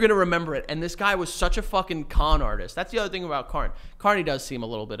know you're going to remember it, and this guy was such a fucking con artist. That's the other thing about Carney. Carney does seem a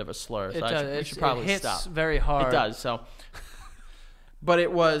little bit of a slur, so we should probably it hits stop. very hard. It does, so. But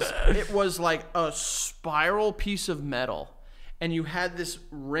it was like a spiral piece of metal, and you had this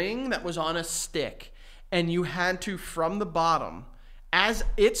ring that was on a stick, and you had to, from the bottom, as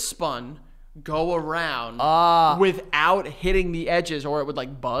it spun, go around without hitting the edges, or it would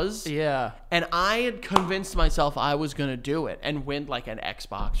like buzz. Yeah. And I had convinced myself I was gonna do it and win like an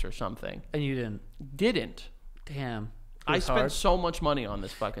Xbox or something. And you didn't. Didn't. Damn. I spent so much money on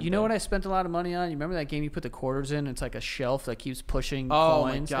this fucking You know thing. what I spent a lot of money on? You remember that game you put the quarters in? It's like a shelf that keeps pushing Oh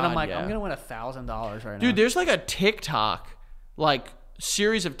my coins. And God, I'm like, yeah. I'm gonna win $1,000 right now. Dude, there's like a TikTok, like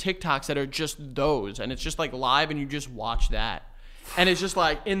series of TikToks that are just those, and it's just like live, and you just watch that, and it's just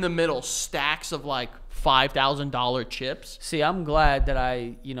like in the middle stacks of like $5,000 chips. See, I'm glad that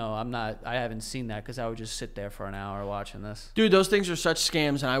I haven't seen that because I would just sit there for an hour watching this. Dude, those things are such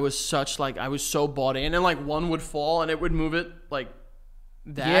scams, and I was so bought in, and like one would fall, and it would move it like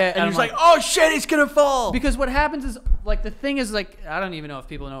that, Yeah, and and you're I'm like, oh shit, it's gonna fall. Because what happens is, like, the thing is, like, I don't even know if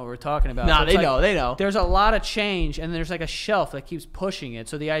people know what we're talking about. Nah, So it's they like, know, they know. There's a lot of change, and there's like a shelf that keeps pushing it.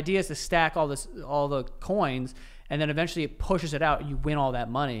 So the idea is to stack all the coins, and then eventually it pushes it out, and you win all that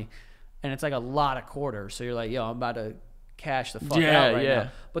money, and it's like a lot of quarters. So you're like, yo, I'm about to cash the fuck out right now.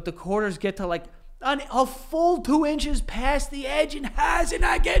 But the quarters get to like a full 2 inches past the edge, and how's it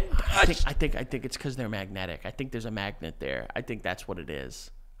not getting touched? I think it's because they're magnetic. I think there's a magnet there. I think that's what it is.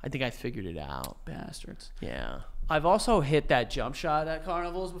 I think I figured it out. Bastards. Yeah. I've also hit that jump shot at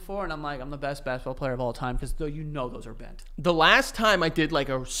carnivals before, and I'm like, I'm the best basketball player of all time because those are bent. The last time I did like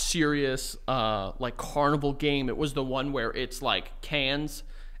a serious like carnival game, it was the one where it's like cans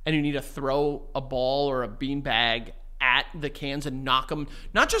and you need to throw a ball or a beanbag at the cans and knock them,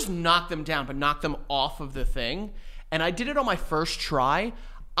 not just knock them down, but knock them off of the thing. And I did it on my first try.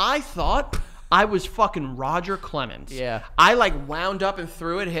 I thought I was fucking Roger Clemens. Yeah. I like wound up and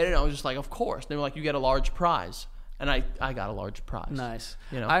threw it, hit it, and I was just like, of course. They were like, you get a large prize. And I got a large prize. Nice.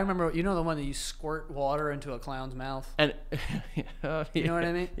 You know? I remember, the one that you squirt water into a clown's mouth? And You know what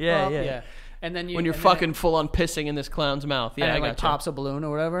I mean? Yeah, Well, yeah. And then When you're fucking full on pissing in this clown's mouth. Yeah, and I it, got like pops a balloon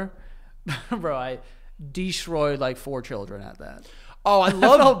or whatever. Bro, I destroyed like 4 children at that. Oh, I I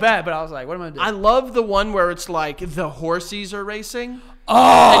love felt bad, but I was like, what am I going to do? I love the one where it's like the horsies are racing.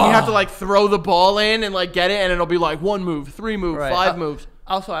 Oh! And you have to like throw the ball in and like get it, and it'll be like 1 move, 3 move, Right. 5 moves.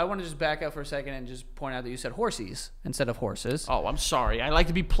 Also, I want to just back up for a second and just point out that you said horsies instead of horses. Oh, I'm sorry. I like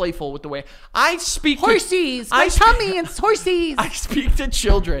to be playful with the way I speak. Horsies! I My tummy, it's horsies! I speak to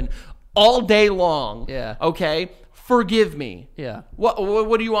children all day long. Yeah. Okay? Forgive me. Yeah.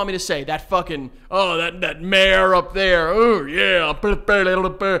 What do you want me to say? That fucking, that mare up there. Oh, yeah.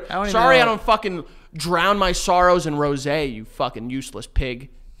 Sorry I don't fucking drown my sorrows in rosé, you fucking useless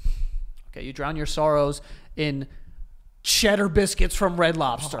pig. Okay, you drown your sorrows in cheddar biscuits from Red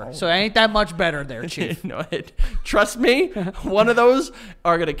Lobster. So it ain't that much better there, Chief. No, trust me, one of those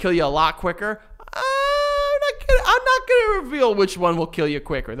are going to kill you a lot quicker. I'm not gonna reveal which one will kill you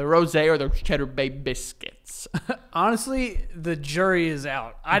quicker, the rosé or the cheddar bay biscuits. Honestly, the jury is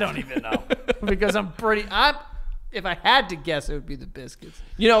out. I don't even know. Because if I had to guess, it would be the biscuits.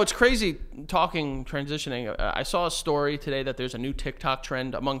 You know, it's crazy transitioning. I saw a story today that there's a new TikTok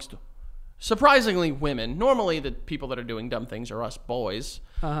trend amongst surprisingly women. Normally, the people that are doing dumb things are us boys.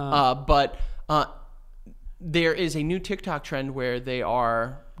 But there is a new TikTok trend where they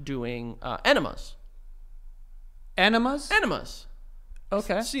are doing enemas. Enemas? Enemas.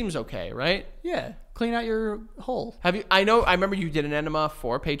 Okay. Seems okay, right? Yeah. Clean out your hole. Have you? I remember you did an enema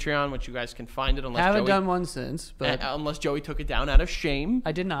for Patreon, which you guys can find it unless Haven't Joey, done one since, but unless Joey took it down out of shame.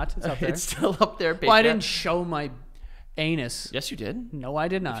 I did not. It's up there. It's still up there. Patreon. Well, I didn't show my anus. Yes, you did. No, I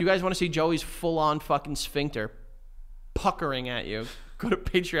did not. If you guys want to see Joey's full-on fucking sphincter puckering at you, go to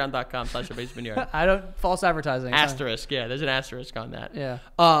patreon.com/basementyard. I don't false advertising. Asterisk. Yeah, there's an asterisk on that. Yeah.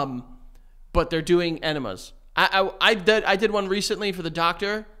 But they're doing enemas. I did one recently for the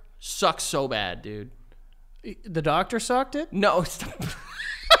doctor. Sucks so bad, dude. The doctor sucked it? No.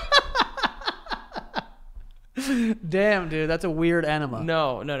 Damn, dude, that's a weird enema.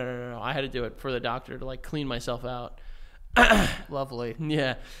 No. I had to do it for the doctor to like clean myself out. Lovely.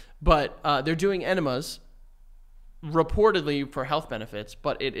 Yeah. But they're doing enemas reportedly for health benefits,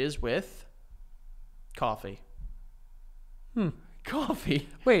 but it is with coffee. Coffee.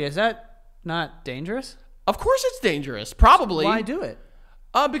 Wait, is that not dangerous? Of course it's dangerous. Probably. Why do it?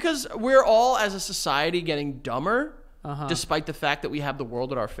 Because we're all, as a society, getting dumber, despite the fact that we have the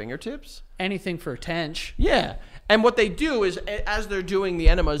world at our fingertips. Anything for tench. Yeah. And what they do is, as they're doing the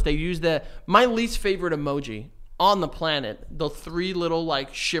enemas, they use my least favorite emoji on the planet, the 3 little like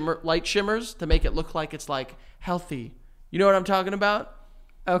light shimmers to make it look like it's like healthy. You know what I'm talking about?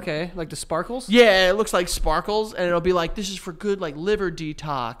 Okay, like the sparkles? Yeah, it looks like sparkles, and it'll be like, this is for good like liver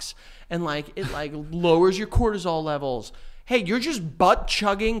detox, and like it like lowers your cortisol levels. Hey, you're just butt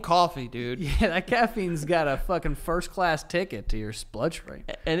chugging coffee, dude. Yeah, that caffeine's got a fucking first class ticket to your bloodstream.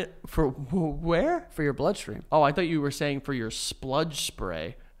 And for where? For your bloodstream. Oh, I thought you were saying for your spludge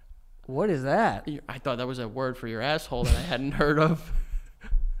spray. What is that? I thought that was a word for your asshole that I hadn't heard of.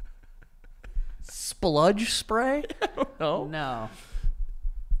 Spludge spray? I don't know. No.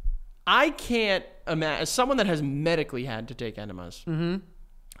 I can't imagine, as someone that has medically had to take enemas,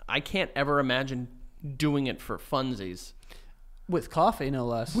 I can't ever imagine doing it for funsies. With coffee, no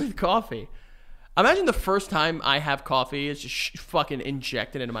less. With coffee. Imagine the first time I have coffee is just fucking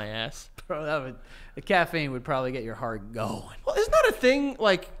injected into my ass. Bro, the caffeine would probably get your heart going. Well, isn't that a thing?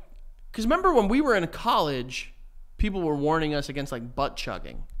 Like, because remember when we were in college, people were warning us against like butt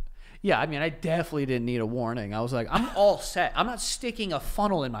chugging. Yeah, I mean, I definitely didn't need a warning. I was like, I'm all set. I'm not sticking a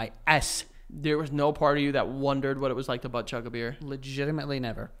funnel in my ass. There was no part of you that wondered what it was like to butt chug a beer? Legitimately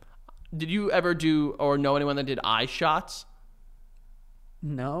never. Did you ever do or know anyone that did eye shots?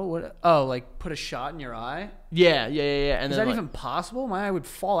 No? What? Oh, like put a shot in your eye? Yeah. And Is that even possible? My eye would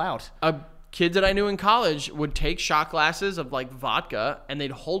fall out. Kids that I knew in college would take shot glasses of like vodka and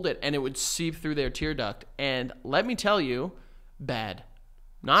they'd hold it and it would seep through their tear duct. And let me tell you, bad.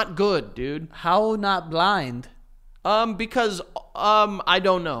 Not good, dude. How not blind? Because I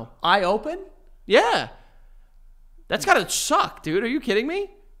don't know. Eye open? Yeah. That's gotta suck, dude. Are you kidding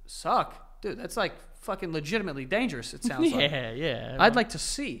me? Suck. Dude, that's like fucking legitimately dangerous, it sounds like. Yeah. I'd like to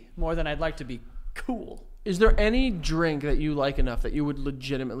see more than I'd like to be cool. Is there any drink that you like enough that you would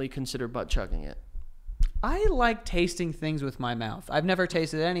legitimately consider butt chugging it? I like tasting things with my mouth. I've never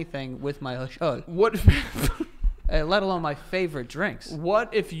tasted anything with my What? let alone my favorite drinks.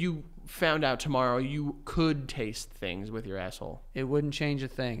 What if you found out tomorrow you could taste things with your asshole? It wouldn't change a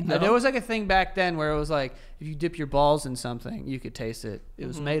thing. No? There was like a thing back then where it was like if you dip your balls in something, you could taste it. It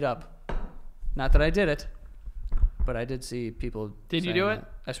was made up. Not that I did it, but I did see people. Did you saying do it?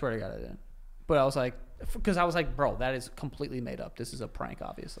 that. I swear to God I didn't. But I was like, because I was like, bro, that is completely made up. This is a prank,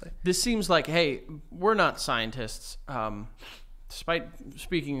 obviously. This seems like, hey, we're not scientists. Despite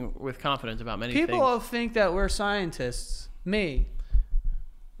speaking with confidence about many things. People think that we're scientists. Me.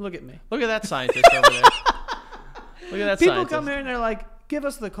 Look at me. Look at that scientist over there. Look at that People scientist. come here and they're like, give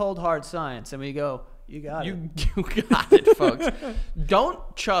us the cold, hard science. And we go, you got it. You got it, folks.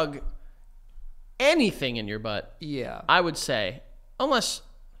 Don't chug anything in your butt, Yeah. I would say. Unless,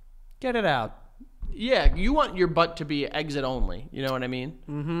 Get it out. yeah, you want your butt to be exit only. You know what I mean?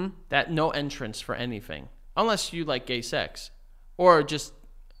 Mm-hmm. That no entrance for anything. Unless you like gay sex. Or just...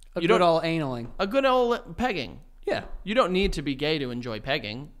 A good old analing. A good old pegging. Yeah. You don't need to be gay to enjoy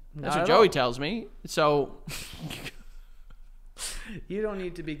pegging. That's Not what at Joey all. tells me. So... You don't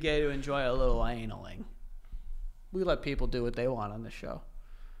need to be gay to enjoy a little analing. We let people do what they want on the show.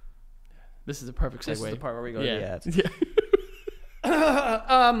 This is a perfect segue. This is the part where we go to the ads. Yeah.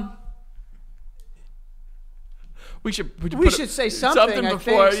 We should say something. I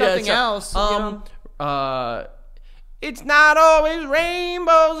think something else. It's not always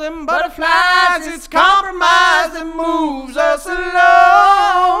rainbows and butterflies. It's compromise that moves us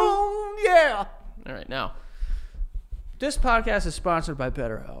along. Yeah. All right, now. This podcast is sponsored by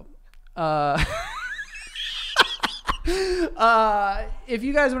BetterHelp. If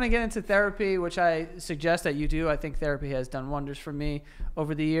you guys want to get into therapy, which I suggest that you do, I think therapy has done wonders for me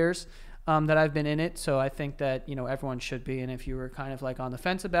over the years that I've been in it. So I think that, everyone should be. And if you were kind of like on the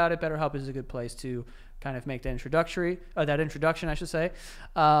fence about it, BetterHelp is a good place to kind of make that introduction, I should say.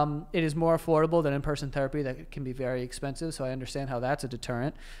 It is more affordable than in-person therapy that can be very expensive. So I understand how that's a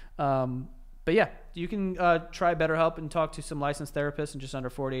deterrent. But yeah, you can try BetterHelp and talk to some licensed therapists in just under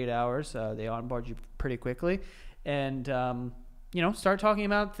 48 hours. They onboard you pretty quickly. And, start talking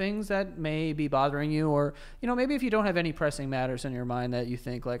about things that may be bothering you, or, maybe if you don't have any pressing matters in your mind that you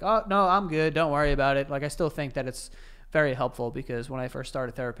think like, oh, no, I'm good, don't worry about it. Like, I still think that it's very helpful, because when I first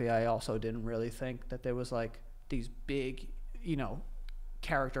started therapy, I also didn't really think that there was like these big,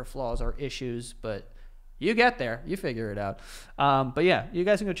 character flaws or issues, but you get there, you figure it out. But yeah, you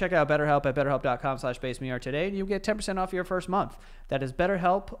guys can go check out BetterHelp at betterhelp.com/basemear today, and you'll get 10% off your first month. That is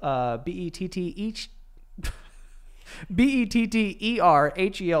BetterHelp,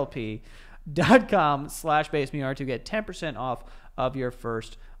 BetterHelp.com/basemear to get 10% off of your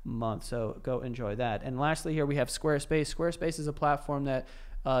first month. So go enjoy that. And lastly, here we have Squarespace. Squarespace is a platform that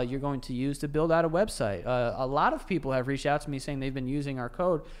you're going to use to build out a website. A lot of people have reached out to me saying they've been using our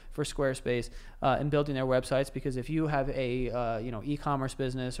code for Squarespace in building their websites, because if you have a e-commerce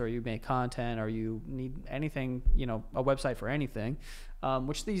business, or you make content, or you need anything, a website for anything,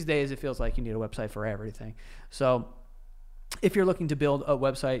 which these days it feels like you need a website for everything. So if you're looking to build a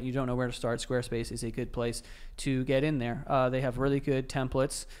website and you don't know where to start, Squarespace is a good place to get in there. They have really good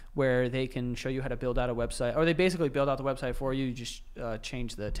templates where they can show you how to build out a website, or they basically build out the website for you. You just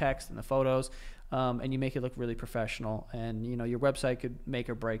change the text and the photos, and you make it look really professional. And, your website could make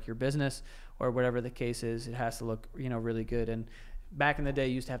or break your business, or whatever the case is. It has to look, really good. And back in the day,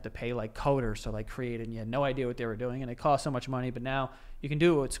 you used to have to pay like coders to like create it, and you had no idea what they were doing, and it cost so much money. But now you can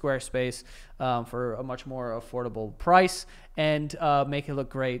do it with Squarespace for a much more affordable price, and make it look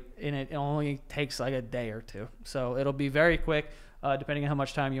great. And it only takes like a day or two. So it'll be very quick, depending on how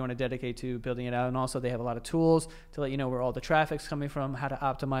much time you want to dedicate to building it out. And also they have a lot of tools to let you know where all the traffic's coming from, how to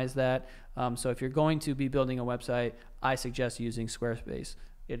optimize that. So if you're going to be building a website, I suggest using Squarespace.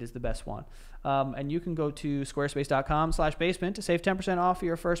 It is the best one. And you can go to squarespace.com/basement to save 10% off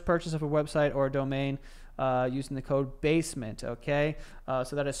your first purchase of a website or a domain using the code BASEMENT, okay?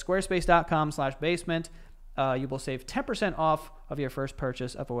 So that is squarespace.com/basement. You will save 10% off of your first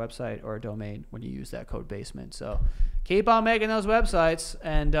purchase of a website or a domain when you use that code BASEMENT. So keep on making those websites,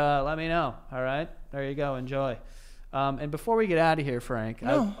 and let me know, all right? There you go. Enjoy. And before we get out of here, Frank,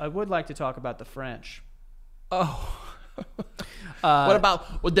 I would like to talk about the French. Oh. What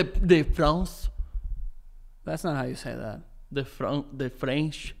about the France? That's not how you say that. The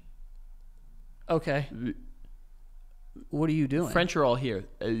French. Okay. What are you doing? French are all here.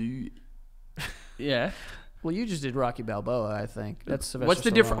 Yeah. Well, you just did Rocky Balboa, I think. That's Sylvester What's the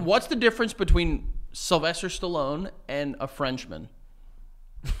Stallone. difference? What's the difference between Sylvester Stallone and a Frenchman?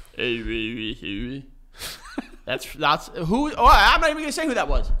 That's who? Oh, I'm not even gonna say who that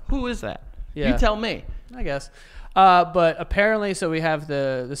was. Who is that? Yeah. You tell me. I guess. But apparently, so we have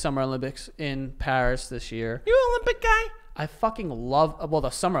the Summer Olympics in Paris this year. You an Olympic guy? I fucking love, well, the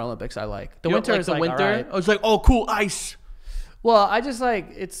Summer Olympics I like. The You winter like is the like, winter. all right. I was like, oh, cool, ice. Well, I just like,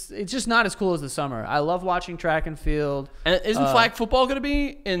 it's just not as cool as the summer. I love watching track and field. And isn't flag football going to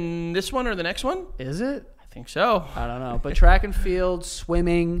be in this one or the next one? Is it? I think so. I don't know. But track and field,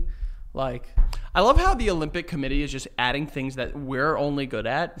 swimming, like... I love how the Olympic Committee is just adding things that we're only good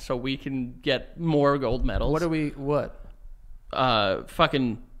at so we can get more gold medals. What?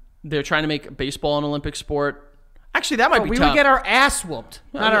 Fucking, they're trying to make baseball an Olympic sport. Actually, that might be we tough. would get our ass whooped.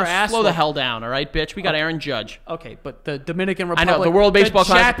 Not our ass Slow whooped. the hell down, all right, bitch? We got Aaron Judge. Okay, but the Dominican I Republic... know, the World Baseball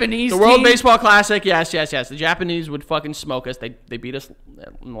Classic. Japanese The World team, Baseball Classic, yes. The Japanese would fucking smoke us. They beat us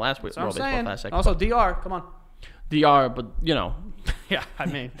in the last World That's what I'm Baseball saying. Classic. Also, DR, come on. DR, but, you know. Yeah, I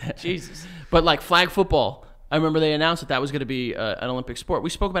mean, Jesus. But, like, flag football, I remember they announced that was going to be an Olympic sport. We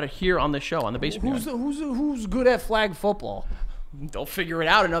spoke about it here on the show, on the basement. Who's good at flag football? They'll figure it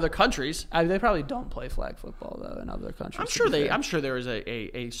out in other countries. They probably don't play flag football though in other countries. I'm sure there is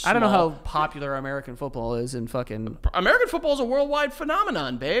a small... I don't know how popular American football is in fucking... American football is a worldwide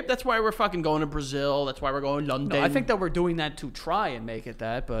phenomenon, babe. That's why we're fucking going to Brazil. That's why we're going to London. No, I think that we're doing that to try and make it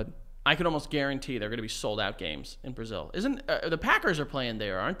that, but... I can almost guarantee they're going to be sold out games in Brazil. Isn't the Packers are playing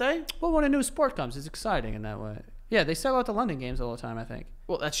there, aren't they? Well, when a new sport comes, it's exciting in that way. Yeah, they sell out the London games all the time, I think.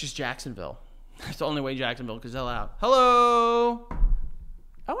 Well, that's just Jacksonville. That's the only way Jacksonville can sell out. Hello.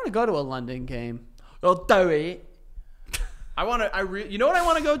 I want to go to a London game. I'll do it. You know what I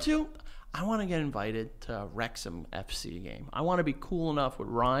want to go to? I want to get invited to a Wrexham FC game. I want to be cool enough with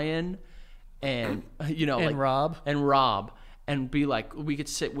Ryan and And Rob. And be like, we could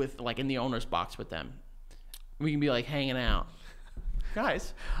sit with like in the owner's box with them. We can be like hanging out.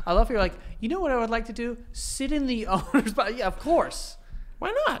 Guys. I love you're like, you know what I would like to do? Sit in the owner's box. Yeah, of course.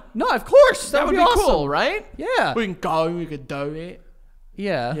 Why not? No, of course. That would be awesome. cool, right? Yeah. We can go, we could do it.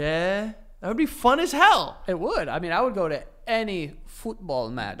 Yeah. Yeah. That would be fun as hell. It would. I mean, I would go to any football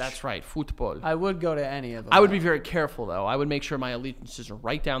match. That's right, football. I would go to any of them. I would be very careful, though. I would make sure my allegiances are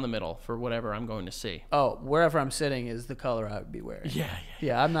right down the middle for whatever I'm going to see. Oh, wherever I'm sitting is the color I would be wearing.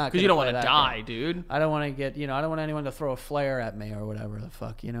 Yeah, I'm not. Because you don't want to die, dude. I don't want to get, I don't want anyone to throw a flare at me or whatever the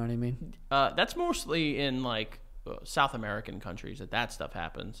fuck. You know what I mean? That's mostly in, like, South American countries that stuff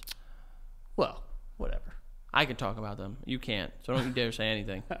happens. Well, whatever. I can talk about them. You can't, so don't you dare say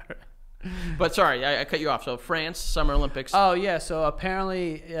anything. But sorry, I cut you off. So France, Summer Olympics. Oh yeah. So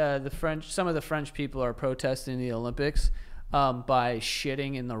apparently, some of the French people are protesting the Olympics by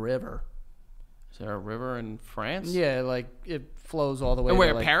shitting in the river. Is there a river in France? Yeah, like it flows all the way. And where,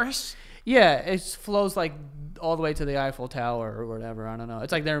 to, like, Paris? Yeah, it flows like all the way to the Eiffel Tower or whatever. I don't know.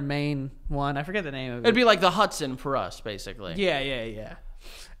 It's like their main one. I forget the name of it. It'd be like the Hudson for us, basically. Yeah.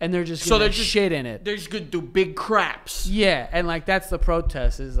 And they're just gonna shit in it. They're just gonna do big craps. Yeah, and like that's the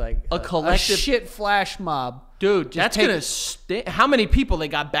protest is like a collective shit flash mob. Dude, that's gonna how many people they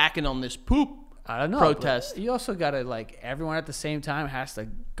got backing on this poop? I don't know. Protest. You also gotta like everyone at the same time has to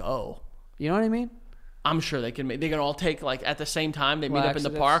go. You know what I mean? I'm sure they can all take like at the same time. They meet up in the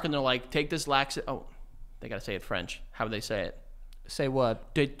park and they're like, take this laxative. Oh, they gotta say it French. How would they say it? Say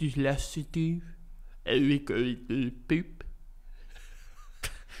what? Take this laxative. Poop.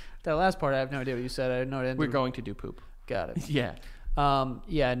 That last part, I have no idea what you said. I know it. We're going to do poop. Got it. Yeah.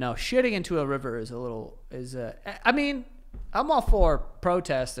 Yeah. No, shitting into a river is I mean, I'm all for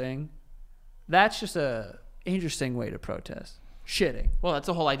protesting. That's just a interesting way to protest. Shitting. Well, that's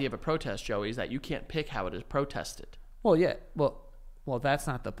the whole idea of a protest, Joey, is that you can't pick how it is protested. Well, yeah. Well, that's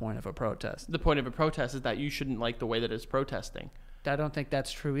not the point of a protest. The point of a protest is that you shouldn't like the way that it's protesting. I don't think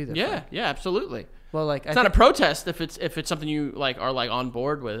that's true either. Yeah, absolutely. Well, like it's not a protest if it's something you like are like on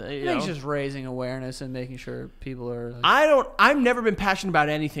board with. It's just raising awareness and making sure people are. Like, I've never been passionate about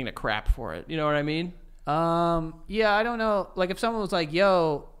anything to crap for it. You know what I mean? Yeah, I don't know. Like if someone was like,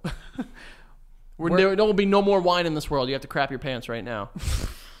 "Yo, there will be no more wine in this world. You have to crap your pants right now."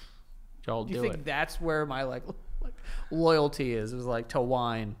 Y'all do you think it. That's where my like loyalty is like to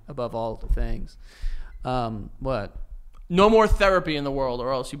wine above all the things. What? No more therapy in the world,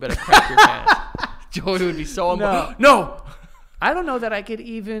 or else you better crap your pants. Joey would be so no. I don't know that I could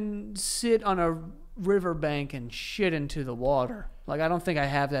even sit on a riverbank and shit into the water. Like I don't think I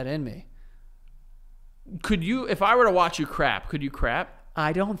have that in me. Could you? If I were to watch you crap, could you crap?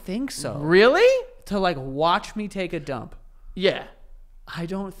 I don't think so. Really? To like watch me take a dump. Yeah. I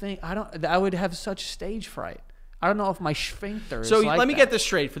would have such stage fright. I don't know if my sphincter is so like let me that. get this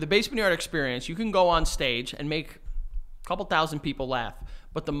straight. For the Basement Yard Experience, you can go on stage and make a couple thousand people laugh.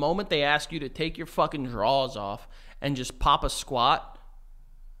 But the moment they ask you to take your fucking drawers off and just pop a squat,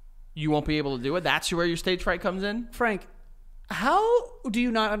 you won't be able to do it. That's where your stage fright comes in. Frank, how do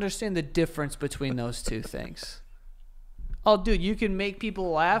you not understand the difference between those two things? Oh, dude, you can make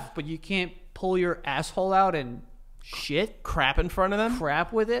people laugh, but you can't pull your asshole out and shit, Crap in front of them.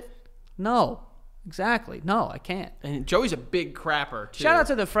 crap with it. No, exactly. No, I can't. And Joey's a big crapper too. Shout out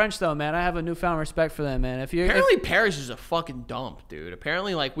to the French though, man. I have a newfound respect for them, man. Apparently Paris is a fucking dump, dude.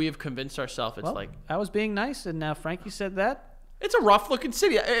 Apparently, like, we have convinced ourselves it's well, like I was being nice, and now Frankie said that. it's a rough looking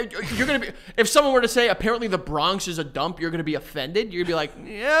city. You're gonna be if someone were to say apparently the Bronx is a dump, you're gonna be offended. You're gonna be like,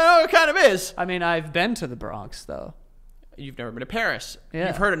 yeah, it kind of is. I mean, I've been to the Bronx though. You've never been to Paris. Yeah.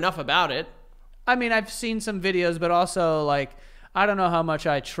 You've heard enough about it. I mean, I've seen some videos, but also like I don't know how much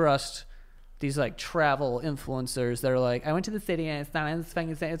I trust these like travel influencers that are like, I went to the city and it's not anything.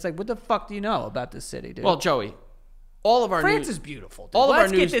 It's like, what the fuck do you know about this city, dude? Well, Joey, all of our France news, is beautiful. Dude. all of our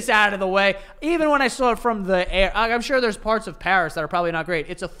Let's get news- this out of the way. Even when I saw it from the air, I'm sure there's parts of Paris that are probably not great.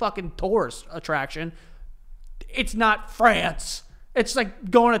 It's a fucking tourist attraction. It's not France. It's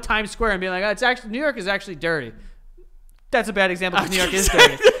like going to Times Square and being like, oh, it's actually New York is actually dirty. That's a bad example because New York is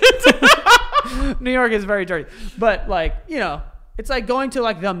dirty. New York is very dirty. But like, you know, it's like going to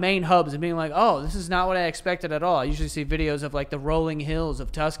like the main hubs and being like, oh, this is not what I expected at all. I usually see videos of like the rolling hills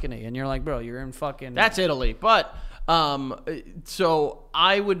of Tuscany and you're like, bro, you're in fucking... That's Italy. But so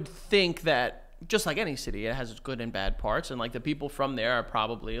I would think that just like any city, it has its good and bad parts. And like the people from there are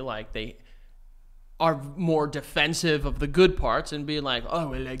probably like they are more defensive of the good parts and being like, oh,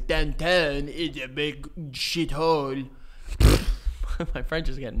 well, like downtown is a big shithole. My French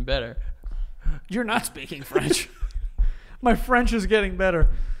is getting better. You're not speaking French. My French is getting better.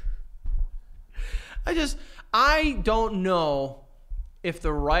 I don't know if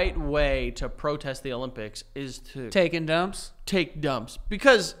the right way to protest the Olympics is to Taking dumps. take dumps.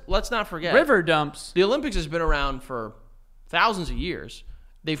 Because let's not forget, River dumps. the Olympics has been around for thousands of years.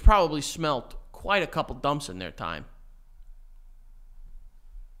 They've probably smelt quite a couple dumps in their time.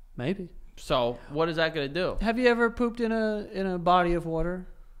 Maybe. So what is that going to do? Have you ever pooped in a body of water?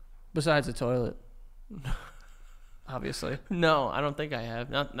 Besides a toilet. Obviously. No, I don't think I have.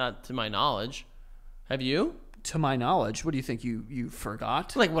 Not to my knowledge. Have you? To my knowledge, what do you think you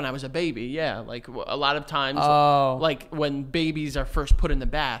forgot? Like when I was a baby, yeah. Like a lot of times, Oh. like when babies are first put in the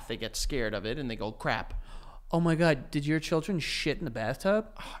bath, they get scared of it and they go, crap. Oh my God! Did your children shit in the bathtub?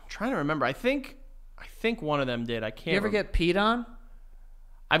 I'm trying to remember. I think one of them did. I can't. You ever get peed on?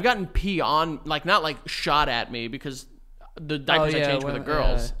 I've gotten pee on, like not like shot at me because the diapers I change for the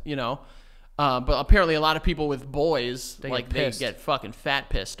girls, you know. But apparently a lot of people with boys, They they get fucking fat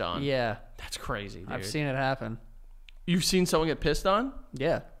pissed on. Yeah, That's crazy, dude. I've seen it happen. You've seen someone get pissed on?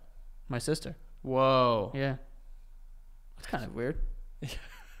 Yeah, my sister. Whoa. Yeah, that's kind of weird.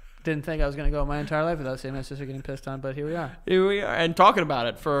 Didn't think I was gonna go my entire life without seeing my sister getting pissed on, but here we are. Here we are, and talking about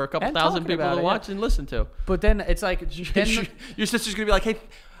it for a couple And thousand talking people about to it, watch and listen to. But then it's like, then Your sister's gonna be like, "Hey,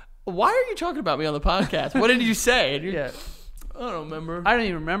 why are you talking about me on the podcast? What did you say?" And yeah, I don't remember. I don't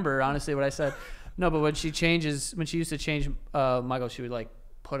even remember honestly what I said. No, but when she used to change Michael, she would like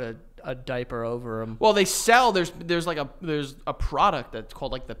put a diaper over him. Well, they sell. There's a product that's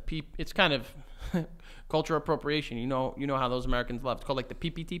called like the peep. It's kind of culture appropriation. You know how those Americans love. It's called like the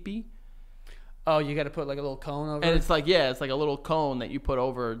PPTP. Oh, you got to put like a little cone over. And it? it's like it's like a little cone that you put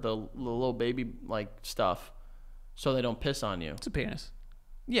over the little baby like stuff, so they don't piss on you. It's a penis.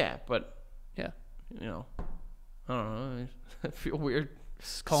 Yeah, but Yeah, you know, I don't know. I feel weird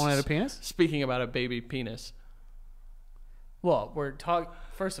calling it a penis. speaking about a baby penis. Well,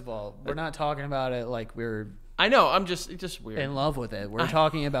 first of all, we're not talking about it like we're I know. It's just weird. in love with it. We're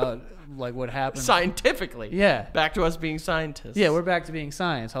talking about like what happened. Scientifically. Yeah. Back to us being scientists. Yeah, we're back to being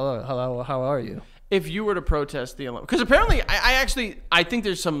science. Hello, how are you? If you were to protest the Olympics, because apparently I think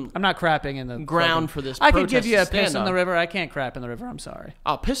there's some I'm not crapping in the ground fucking- for this. I could give protest you a to stand piss in on. the river. I can't crap in the river. I'm sorry.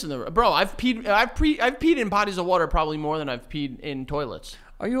 Oh, piss in the river, bro. I've peed in bodies of water probably more than I've peed in toilets.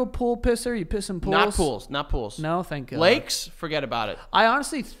 Are you a pool pisser? You piss in pools? Not pools. No, thank God. Lakes, forget about it. I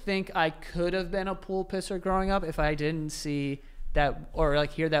honestly think I could have been a pool pisser growing up if I didn't see that or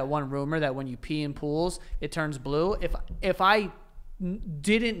like hear that one rumor that when you pee in pools it turns blue. If I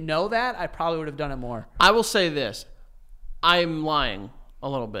didn't know that, I probably would have done it more. I will say this: I'm lying a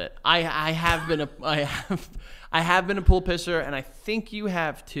little bit. I have been a pool pisser, and I think you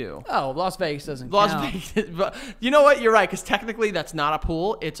have too. Oh, Las Vegas doesn't Las count. Vegas, but you know what? You're right, because technically that's not a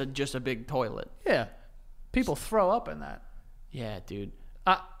pool; it's just a big toilet. Yeah, people throw up in that. Yeah, dude.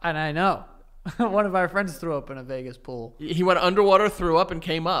 And I know. One of our friends threw up in a Vegas pool. He went underwater, threw up, and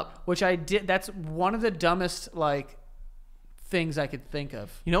came up. Which I did. That's one of the dumbest, like, things I could think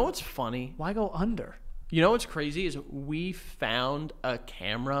of. You know what's funny? Why go under? You know what's crazy is we found a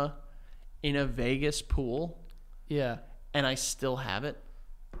camera in a Vegas pool, Yeah. and I still have it.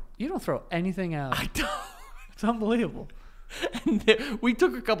 You don't throw anything out. I don't. It's unbelievable. And we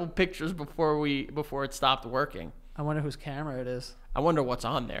took a couple pictures before it stopped working. I wonder whose camera it is. I wonder what's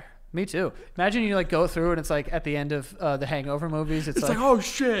on there. Me too. Imagine you like go through and it's like at the end of the Hangover movies. It's like, oh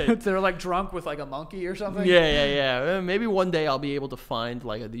shit. they're like drunk with like a monkey or something. Yeah. Maybe one day I'll be able to find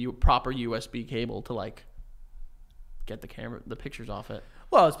like the proper USB cable to like get the pictures off it.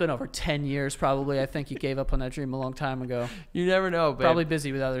 Well, it's been over 10 years probably. I think you gave up on that dream a long time ago. You never know, babe. Probably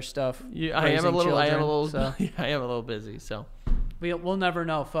busy with other stuff. I am a little So. I am a little busy, so We'll never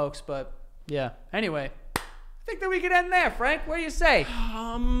know, folks, but yeah. Anyway, I think that we could end there, Frank. What do you say?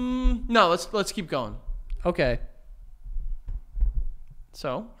 no, let's keep going. Okay.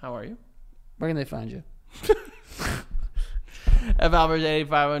 So, how are you? Where can they find you?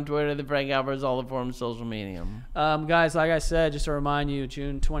 FAlbers85 on Twitter, the Frank Albers, all the forms of social media. Guys, like I said, just to remind you,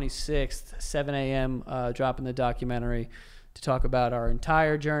 June 26th, 7 a.m., dropping the documentary to talk about our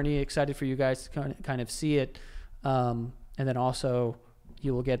entire journey. Excited for you guys to kind of see it. And then also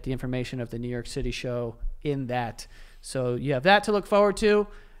you will get the information of the New York City show in that. So you have that to look forward to.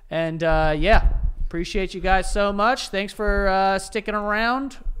 And, appreciate you guys so much. Thanks for sticking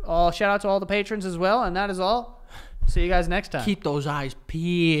around. Shout out to all the patrons as well. And that is all. See you guys next time. Keep those eyes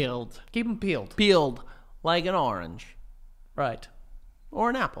peeled. Keep them peeled. Peeled like an orange. Right. Or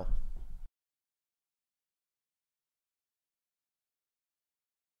an apple.